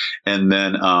Spotify. And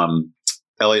then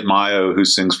Elliot Mayo, who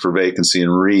sings for Vacancy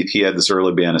and Wreath, he had this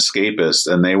early band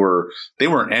Escapist, and they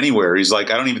weren't anywhere. He's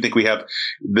like, I don't even think we have,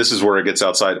 this is where it gets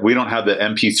outside. We don't have the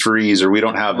MP3s, or we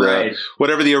don't have the,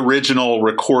 whatever the original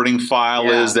recording file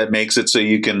is that makes it so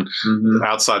you can,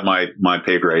 outside my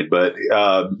pay grade. But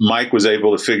Mike was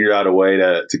able to figure out a way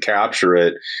to capture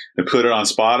it and put it on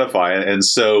Spotify. And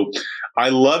so I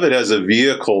love it as a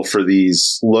vehicle for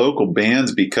these local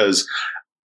bands because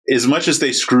as much as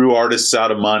they screw artists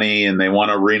out of money and they want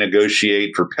to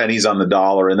renegotiate for pennies on the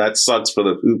dollar, and that sucks for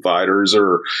the Foo Fighters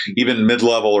or even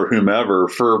mid-level or whomever,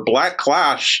 for Black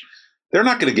Clash, they're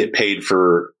not going to get paid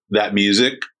for that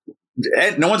music.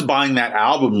 no one's buying that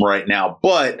album right now,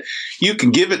 but you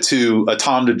can give it to a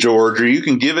Tom DeGeorge, or you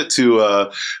can give it to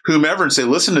whomever and say,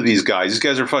 listen to these guys. These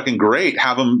guys are fucking great.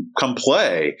 Have them come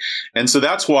play. And so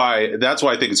that's why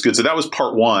I think it's good. So that was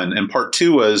part one. And part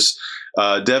two was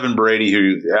Devin Brady,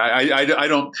 who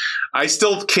I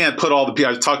still can't put all the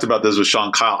people. I've talked about this with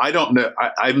Sean Kyle. I don't know.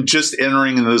 I'm just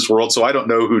entering into this world, so I don't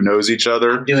know who knows each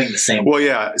other. I'm doing the same. Well,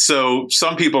 yeah. So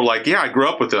some people are like, yeah, I grew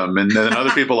up with him. And then other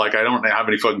people are like, I don't have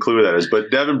any fucking clue who that is.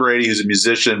 But Devin Brady, who's a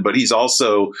musician, but he's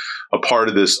also a part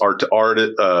of this art.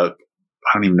 I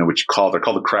don't even know what you call it. They're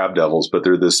called the Crab Devils, but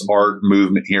they're this art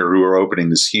movement here who are opening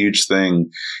this huge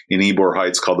thing in Ybor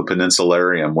Heights called the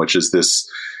Peninsularium, which is this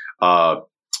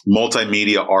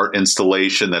multimedia art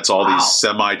installation that's all these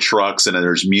semi trucks, and then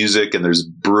there's music and there's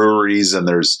breweries and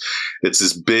it's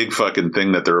this big fucking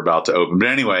thing that they're about to open. But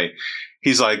anyway,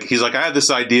 he's like, I have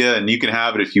this idea and you can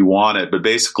have it if you want it, but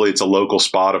basically it's a local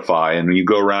Spotify, and you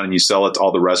go around and you sell it to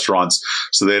all the restaurants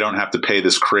so they don't have to pay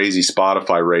this crazy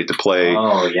Spotify rate to play.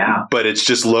 Oh yeah. But it's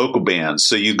just local bands.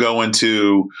 So you go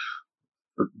into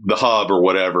the hub or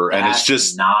whatever, and it's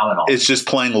just phenomenal. It's just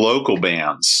playing local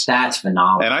bands. That's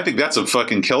phenomenal. And I think that's a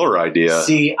fucking killer idea.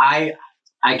 See, I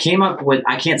came up with,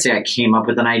 I can't say I came up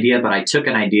with an idea, but I took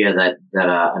an idea that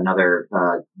another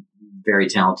very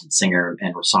talented singer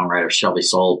and songwriter, Shelby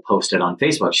Soul, posted on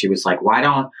Facebook. She was like, why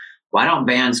don't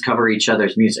bands cover each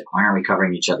other's music? Why aren't we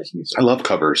covering each other's music? I love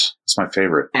covers. It's my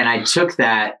favorite. And I took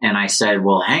that and I said,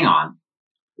 well, hang on.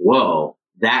 Whoa,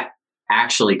 that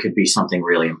actually could be something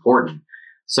really important.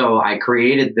 So I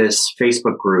created this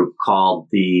Facebook group called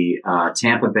the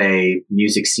Tampa Bay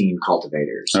Music Scene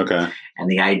Cultivators. Okay.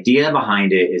 And the idea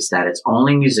behind it is that it's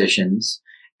only musicians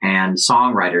and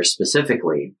songwriters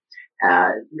specifically.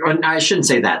 I shouldn't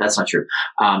say that. That's not true.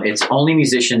 It's only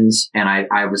musicians. And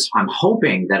I'm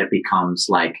hoping that it becomes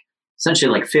like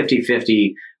essentially like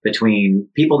 50-50 between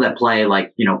people that play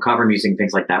like, cover music,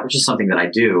 things like that, which is something that I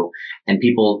do, and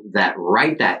people that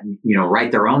write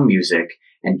their own music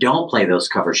and don't play those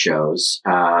cover shows,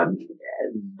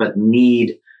 but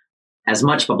need as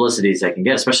much publicity as they can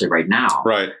get, especially right now.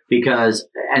 Right.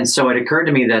 And so it occurred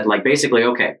to me that like, basically,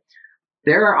 okay,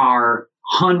 there are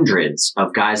hundreds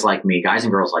of guys like me, guys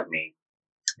and girls like me,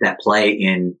 that play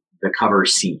in the cover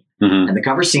scene. Mm-hmm. And the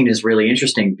cover scene is really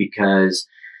interesting because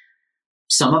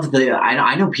some of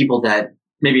I know people that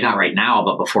maybe not right now,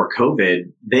 but before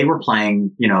COVID, they were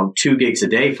playing, 2 gigs a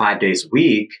day, 5 days a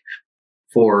week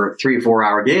for 3 or 4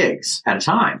 hour gigs at a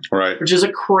time. Right. Which is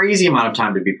a crazy amount of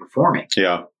time to be performing.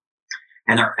 Yeah.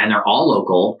 And they're all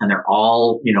local, and they're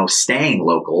all, staying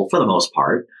local for the most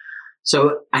part.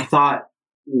 So I thought,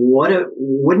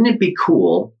 wouldn't it be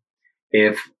cool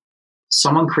if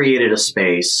someone created a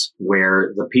space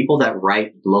where the people that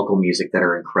write local music that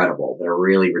are incredible, that are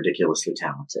really ridiculously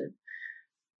talented,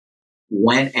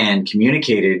 went and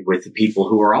communicated with the people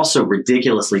who are also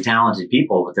ridiculously talented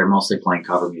people, but they're mostly playing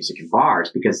cover music in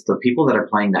bars, because the people that are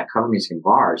playing that cover music in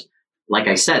bars, like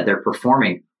I said, they're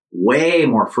performing way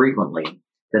more frequently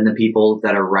than the people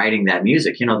that are writing that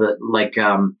music.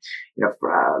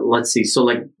 Let's see. So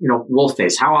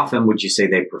Wolfface, how often would you say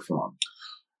they perform?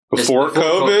 Before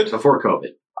COVID? Before COVID.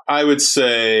 I would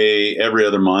say every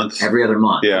other month. Every other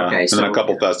month. Yeah. Okay. And then a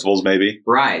couple festivals maybe.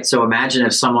 Right. So imagine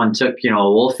if someone took, a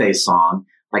Wolfface song,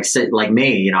 like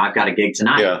me, I've got a gig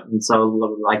tonight. Yeah. And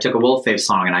so I took a Wolfface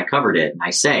song and I covered it, and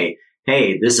I say,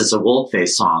 hey, this is a Wolfface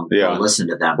song. Yeah. Listen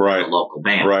to them. Right. A local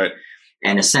band. Right.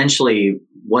 And essentially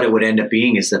what it would end up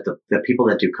being is that the people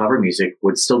that do cover music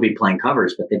would still be playing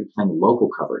covers, but they'd be playing local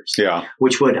covers. Yeah.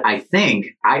 Which would, I think,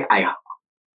 I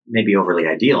maybe overly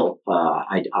ideal,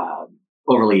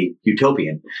 overly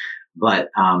utopian, but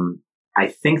I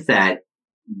think that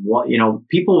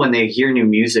people, when they hear new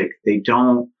music, they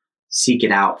don't seek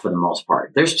it out for the most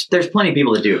part. There's plenty of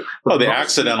people that do. The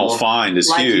accidental find is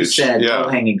like huge. You said, yeah.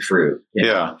 Low-hanging fruit.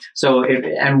 Yeah. So,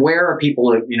 and where are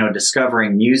people,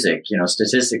 discovering music?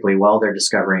 Statistically, well, they're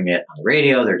discovering it on the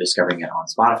radio. They're discovering it on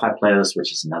Spotify playlists,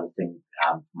 which is another thing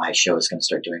my show is going to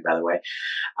start doing, by the way.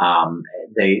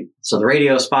 So the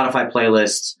radio, Spotify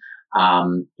playlists,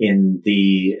 in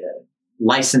the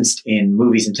licensed in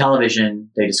movies and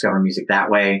television, they discover music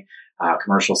that way,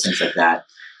 commercials, things like that.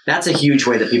 That's a huge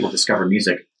way that people discover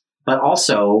music, but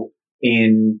also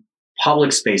in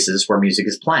public spaces where music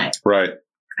is playing. Right.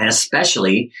 And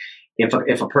especially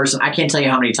if a person, I can't tell you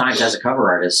how many times as a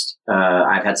cover artist,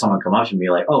 I've had someone come up to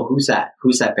me like, oh, who's that?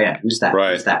 Who's that band? Who's that?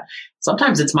 Right. Who's that?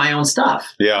 Sometimes it's my own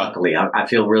stuff. Yeah. Luckily, I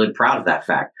feel really proud of that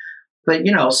fact. But,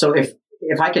 so if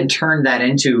I can turn that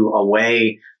into a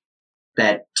way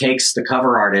that takes the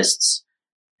cover artists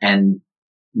and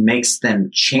makes them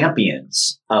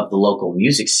champions of the local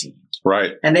music scene.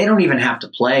 Right. And they don't even have to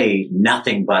play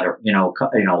nothing but,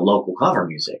 local cover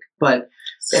music, but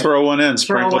throw one in,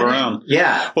 sprinkle it around.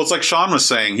 Yeah. Well, it's like Sean was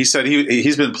saying. He said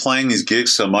he's been playing these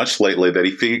gigs so much lately that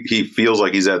he feels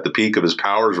like he's at the peak of his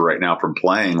powers right now from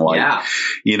playing. Like,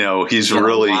 he's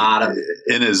really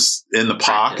in the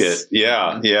pocket.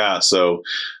 Yeah. Mm-hmm. Yeah. So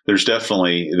there's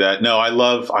definitely that. No, I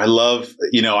love,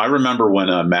 I remember when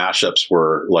mashups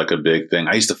were like a big thing.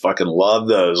 I used to fucking love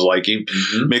those. Like you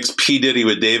mix P. Diddy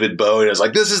with David Bowie. I was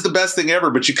like, this is the best thing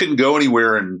ever, but you couldn't go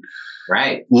anywhere and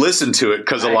listen to it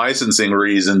because of licensing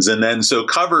reasons. And then so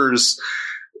covers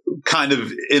kind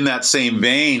of in that same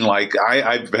vein, like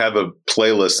I have a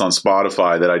playlist on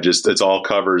Spotify that it's all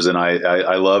covers, and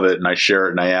I love it, and I share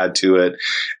it and I add to it.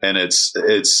 And it's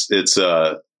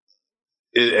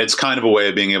kind of a way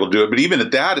of being able to do it. But even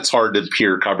at that, it's hard to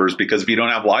hear covers because if you don't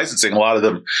have licensing, a lot of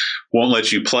them won't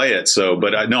let you play it. So,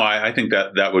 but I think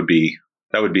that would be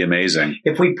amazing.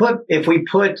 If we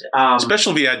put,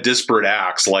 especially if you had disparate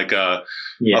acts, like a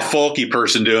folky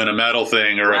person doing a metal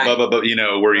thing or a blah, blah, blah,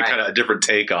 where you kind of a different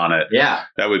take on it. Yeah.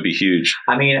 That would be huge.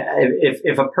 I mean,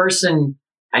 if a person,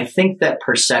 I think that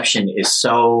perception is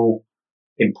so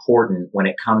important when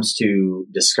it comes to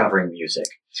discovering music.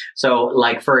 So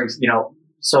like,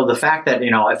 so the fact that,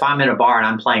 if I'm in a bar and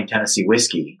I'm playing Tennessee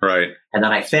Whiskey, right, and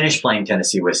then I finish playing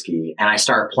Tennessee Whiskey and I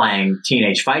start playing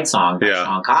Teenage Fight Song by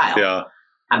Sean Kyle,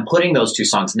 I'm putting those two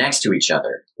songs next to each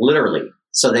other, literally,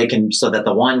 so that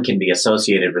the one can be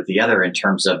associated with the other in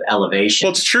terms of elevation.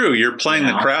 Well, it's true. You're playing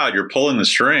the crowd. You're pulling the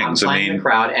strings. I'm playing the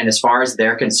crowd, and as far as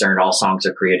they're concerned, all songs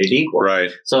are created equal.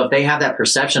 Right. So if they have that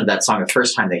perception of that song the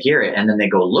first time they hear it, and then they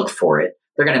go look for it,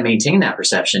 they're going to maintain that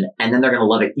perception, and then they're going to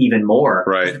love it even more.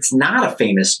 Right. It's not a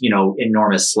famous,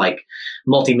 enormous, like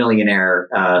multimillionaire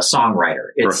songwriter.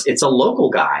 It's a local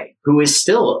guy who is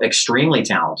still extremely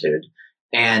talented,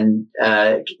 and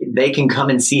they can come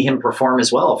and see him perform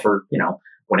as well for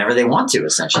whenever they want to.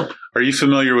 Essentially. Are you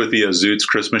familiar with the Zoots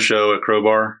Christmas show at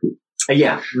Crowbar?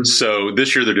 Yeah. Mm-hmm. So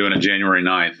this year they're doing it January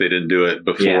 9th. They didn't do it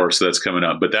before, so that's coming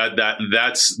up. But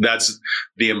that's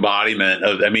the embodiment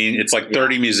of, it's like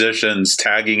 30 musicians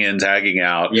tagging in, tagging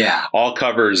out, all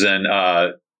covers. And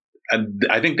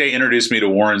I think they introduced me to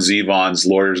Warren Zevon's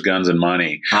Lawyers, Guns, and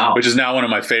Money, which is now one of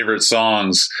my favorite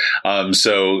songs.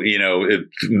 So,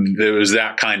 it was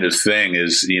that kind of thing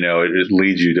is, it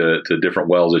leads you to different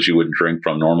wells that you wouldn't drink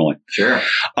from normally. Sure.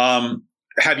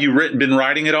 Have you been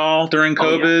writing at all during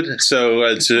COVID?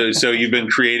 Oh, yeah. So you've been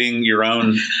creating your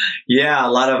own? Yeah,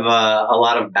 a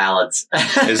lot of ballads.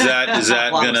 Is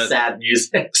that gonna sad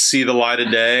music see the light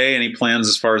of day? Any plans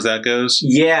as far as that goes?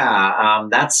 Yeah,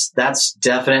 that's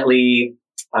definitely.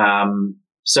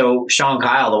 So Sean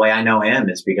Kyle, the way I know him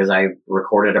is because I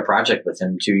recorded a project with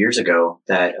him 2 years ago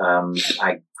that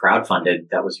I crowdfunded.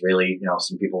 That was really,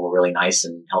 some people were really nice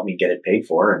and helped me get it paid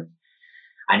for, and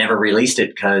I never released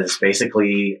it because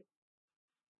basically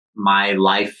my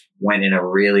life went in a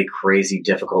really crazy,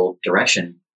 difficult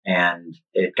direction and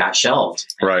it got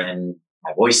shelved. Right. And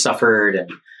my voice suffered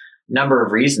and a number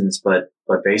of reasons, but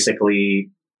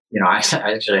basically, I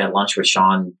actually had lunch with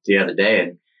Sean the other day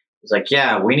and he's like,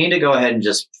 yeah, we need to go ahead and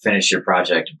just finish your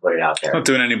project and put it out there. Not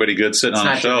doing anybody good sitting on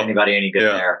the show. It's not doing anybody any good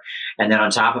there. And then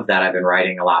on top of that, I've been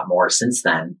writing a lot more since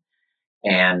then.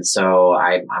 And so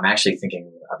I'm actually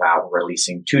thinking about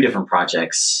releasing 2 different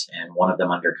projects and one of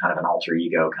them under kind of an alter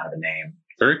ego kind of a name.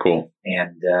 Very cool.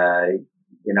 And,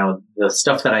 the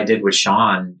stuff that I did with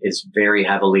Sean is very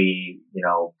heavily,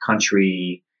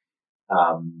 country,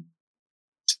 a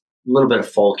little bit of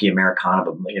folky Americana,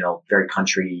 but, very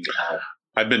country.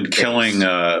 I've been killing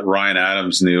Ryan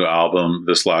Adams' new album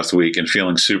this last week and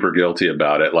feeling super guilty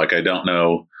about it. Like, I don't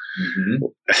know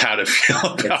how to feel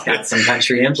about it's got some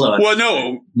country influence. Well,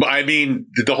 no,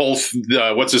 the whole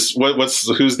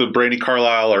who's the Brandi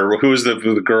Carlile or who's the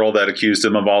girl that accused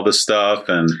him of all this stuff?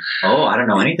 And I don't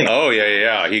know anything. Oh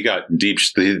yeah, he got deep.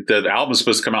 The album was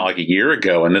supposed to come out like a year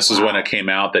ago, and this is when it came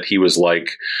out that he was like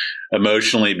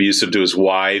emotionally abusive to his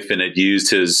wife, and it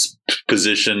used his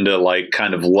position to like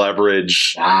kind of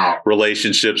leverage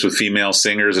relationships with female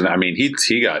singers, and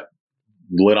he got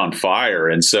lit on fire.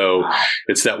 And so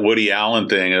it's that Woody Allen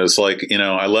thing. It's like,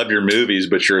 I love your movies,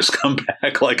 but you're a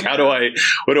scumbag. Like,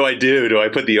 what do I do? Do I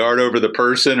put the art over the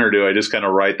person or do I just kind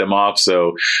of write them off?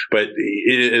 So, but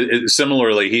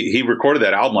similarly, he recorded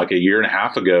that album like a year and a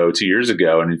half ago, 2 years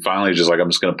ago. And he finally just like, I'm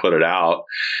just going to put it out.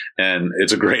 And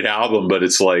it's a great album, but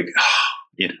it's like,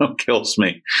 kills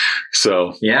me.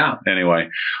 So yeah. Anyway,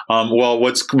 well,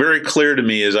 what's very clear to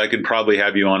me is I could probably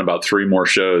have you on about 3 more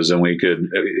shows, and we could,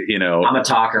 I'm a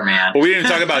talker, man. Well, we didn't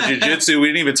talk about jiu-jitsu. We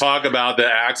didn't even talk about the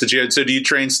acts that you had. So do you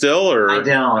train still, or? I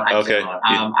don't.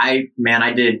 I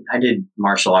did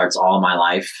martial arts all my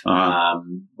life.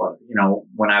 But,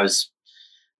 when I was,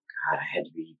 I had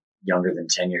to be younger than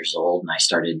 10 years old, and I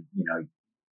started,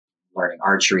 learning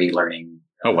archery, learning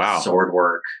sword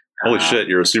work. Holy shit,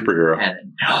 you're a superhero.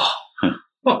 And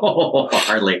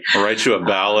hardly. I'll write you a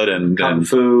ballad and Kung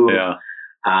Fu. Yeah.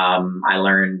 I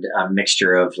learned a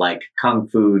mixture of like Kung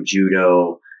Fu,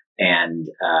 Judo, and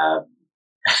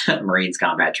Marines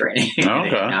combat training.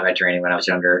 Combat training when I was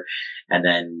younger. And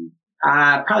then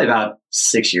probably about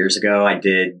 6 years ago, I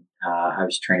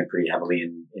was training pretty heavily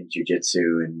in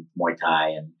jiu-jitsu and Muay Thai.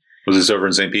 And was this over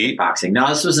in St. Pete? Boxing. No,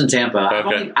 this was in Tampa.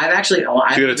 Okay. Did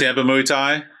you go to Tampa Muay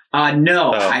Thai?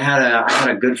 No, I had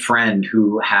a good friend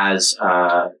who has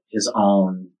his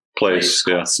own place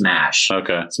called Smash.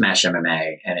 Okay. Smash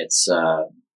MMA, and it's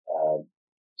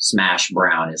Smash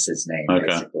Brown is his name,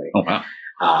 basically. Oh wow.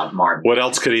 Martin. What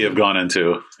else could he have gone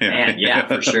into? Yeah,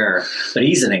 for sure. But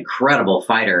he's an incredible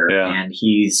fighter, and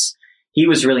he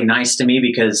was really nice to me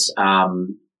because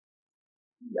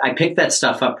I picked that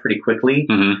stuff up pretty quickly.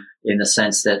 Mm-hmm. In the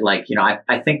sense that,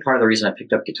 I think part of the reason I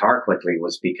picked up guitar quickly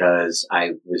was because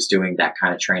I was doing that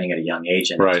kind of training at a young age,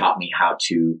 and it taught me how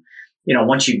to,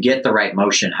 once you get the right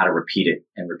motion, how to repeat it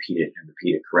and repeat it and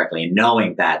repeat it correctly, and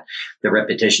knowing that the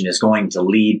repetition is going to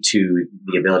lead to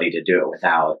the ability to do it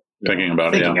without thinking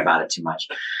about it too much.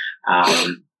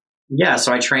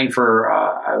 So I trained for,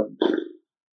 I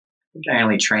think I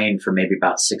only trained for maybe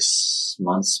about 6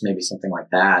 months, maybe something like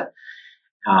that.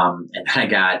 And then I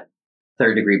got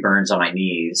 3rd-degree burns on my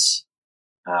knees.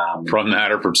 From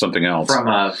that or from something else? From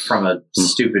a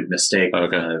stupid mistake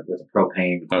with a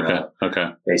propane grill.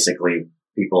 Okay. Basically,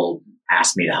 people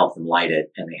asked me to help them light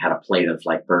it, and they had a plate of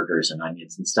like burgers and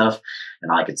onions and stuff,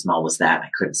 and all I could smell was that, and I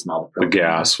couldn't smell the propane. The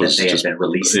gas was that they had been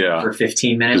releasing for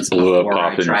 15 minutes just blew before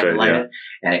up, I tried to light it,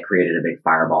 and it created a big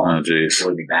fireball. Oh, geez.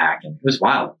 Blew me back, and it was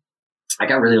wild. I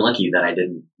got really lucky that I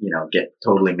didn't, get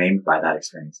totally maimed by that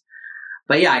experience.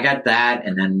 But yeah, I got that,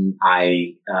 and then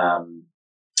I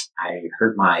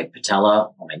hurt my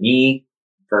patella on my knee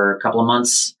for a couple of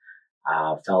months.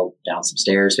 Fell down some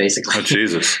stairs, basically. Oh,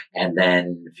 Jesus! And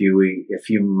then a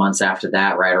few months after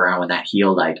that, right around when that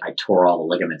healed, I tore all the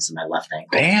ligaments in my left ankle.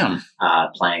 Damn!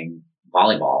 Playing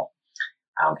volleyball,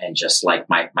 and just like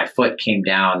my foot came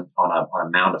down on a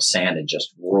mound of sand and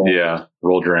just rolled. Yeah,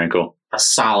 rolled your ankle. A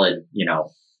solid,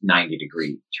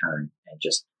 90-degree turn, and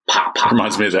just pop.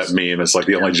 Reminds me of that meme. It's like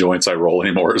the only joints I roll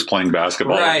anymore is playing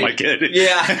basketball with my kid.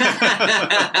 Yeah,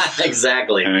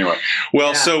 exactly. Anyway,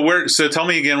 well, so tell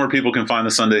me again where people can find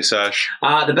the Sunday Sesh.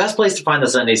 The best place to find the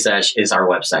Sunday Sesh is our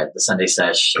website, the Sunday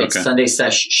Sesh. It's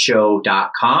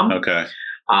sundayseshshow.com. Okay.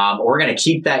 We're going to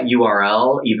keep that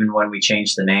URL even when we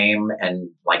change the name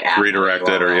and redirect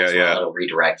it it'll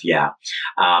redirect. Yeah.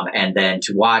 And then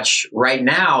to watch right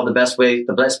now, the best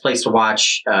place to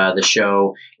watch the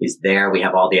show is there. We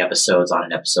have all the episodes on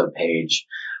an episode page.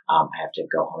 I have to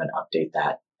go home and update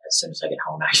that as soon as I get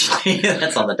home, actually.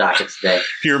 That's on the docket today.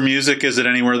 Your music, is it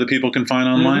anywhere that people can find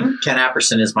online? Mm-hmm. Ken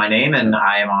Apperson is my name, and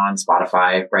I am on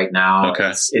Spotify right now.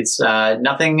 Okay. It's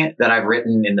nothing that I've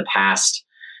written in the past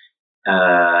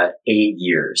 8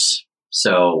 years.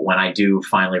 So when I do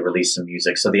finally release some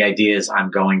music, so the idea is I'm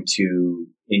going to,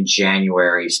 in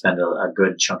January, spend a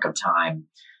good chunk of time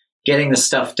getting the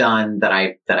stuff done that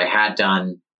I had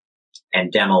done,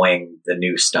 and demoing the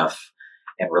new stuff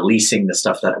and releasing the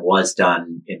stuff that was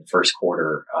done in the first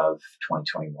quarter of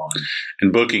 2021.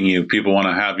 And booking you, people want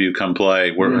to have you come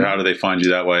play. How do they find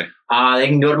you that way? They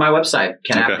can go to my website,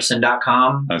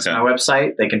 kenapperson.com. That's my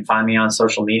website. They can find me on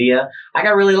social media. I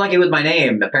got really lucky with my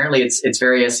name. Apparently it's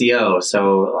very SEO.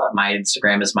 So my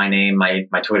Instagram is my name. My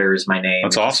Twitter is my name.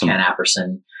 That's awesome. Ken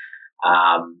Apperson.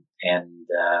 And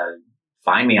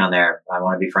find me on there. I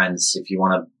want to be friends. If you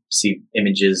want to see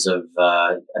images of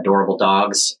adorable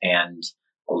dogs and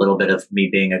a little bit of me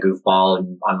being a goofball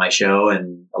on my show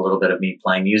and a little bit of me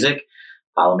playing music,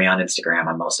 follow me on Instagram.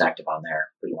 I'm most active on there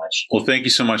pretty much. Well, thank you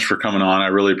so much for coming on. I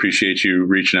really appreciate you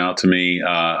reaching out to me.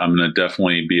 I'm going to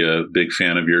definitely be a big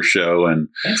fan of your show, and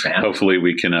thanks, man. Hopefully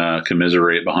we can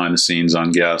commiserate behind the scenes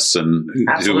on guests and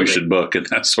who we should book and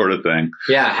that sort of thing.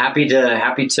 Yeah. Happy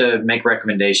to make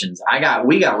recommendations.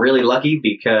 We got really lucky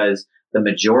because the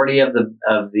majority of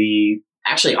the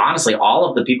actually, honestly, all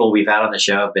of the people we've had on the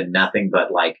show have been nothing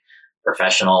but like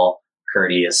professional,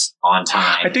 courteous, on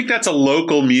time. I think that's a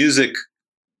local music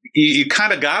you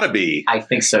kind of got to be. I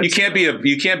think so. You can't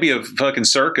be a fucking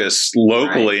circus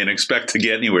locally and expect to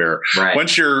get anywhere. Right.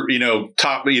 Once you're,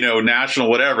 top, national,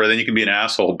 whatever, then you can be an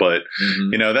asshole. But,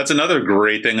 that's another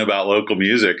great thing about local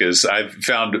music is I've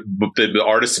found the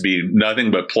artists to be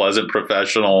nothing but pleasant,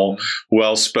 professional,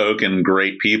 well-spoken,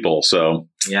 great people. So,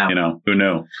 who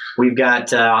knew? We've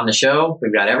got on the show,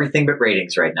 we've got everything but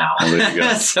ratings right now. Oh, there you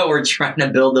go. So we're trying to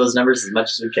build those numbers as much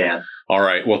as we can. All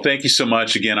right. Well, thank you so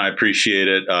much. Again, I appreciate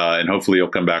it. And hopefully you'll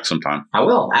come back sometime. I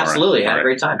will. Absolutely. Have a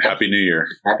great time. Happy New Year.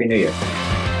 Happy New Year.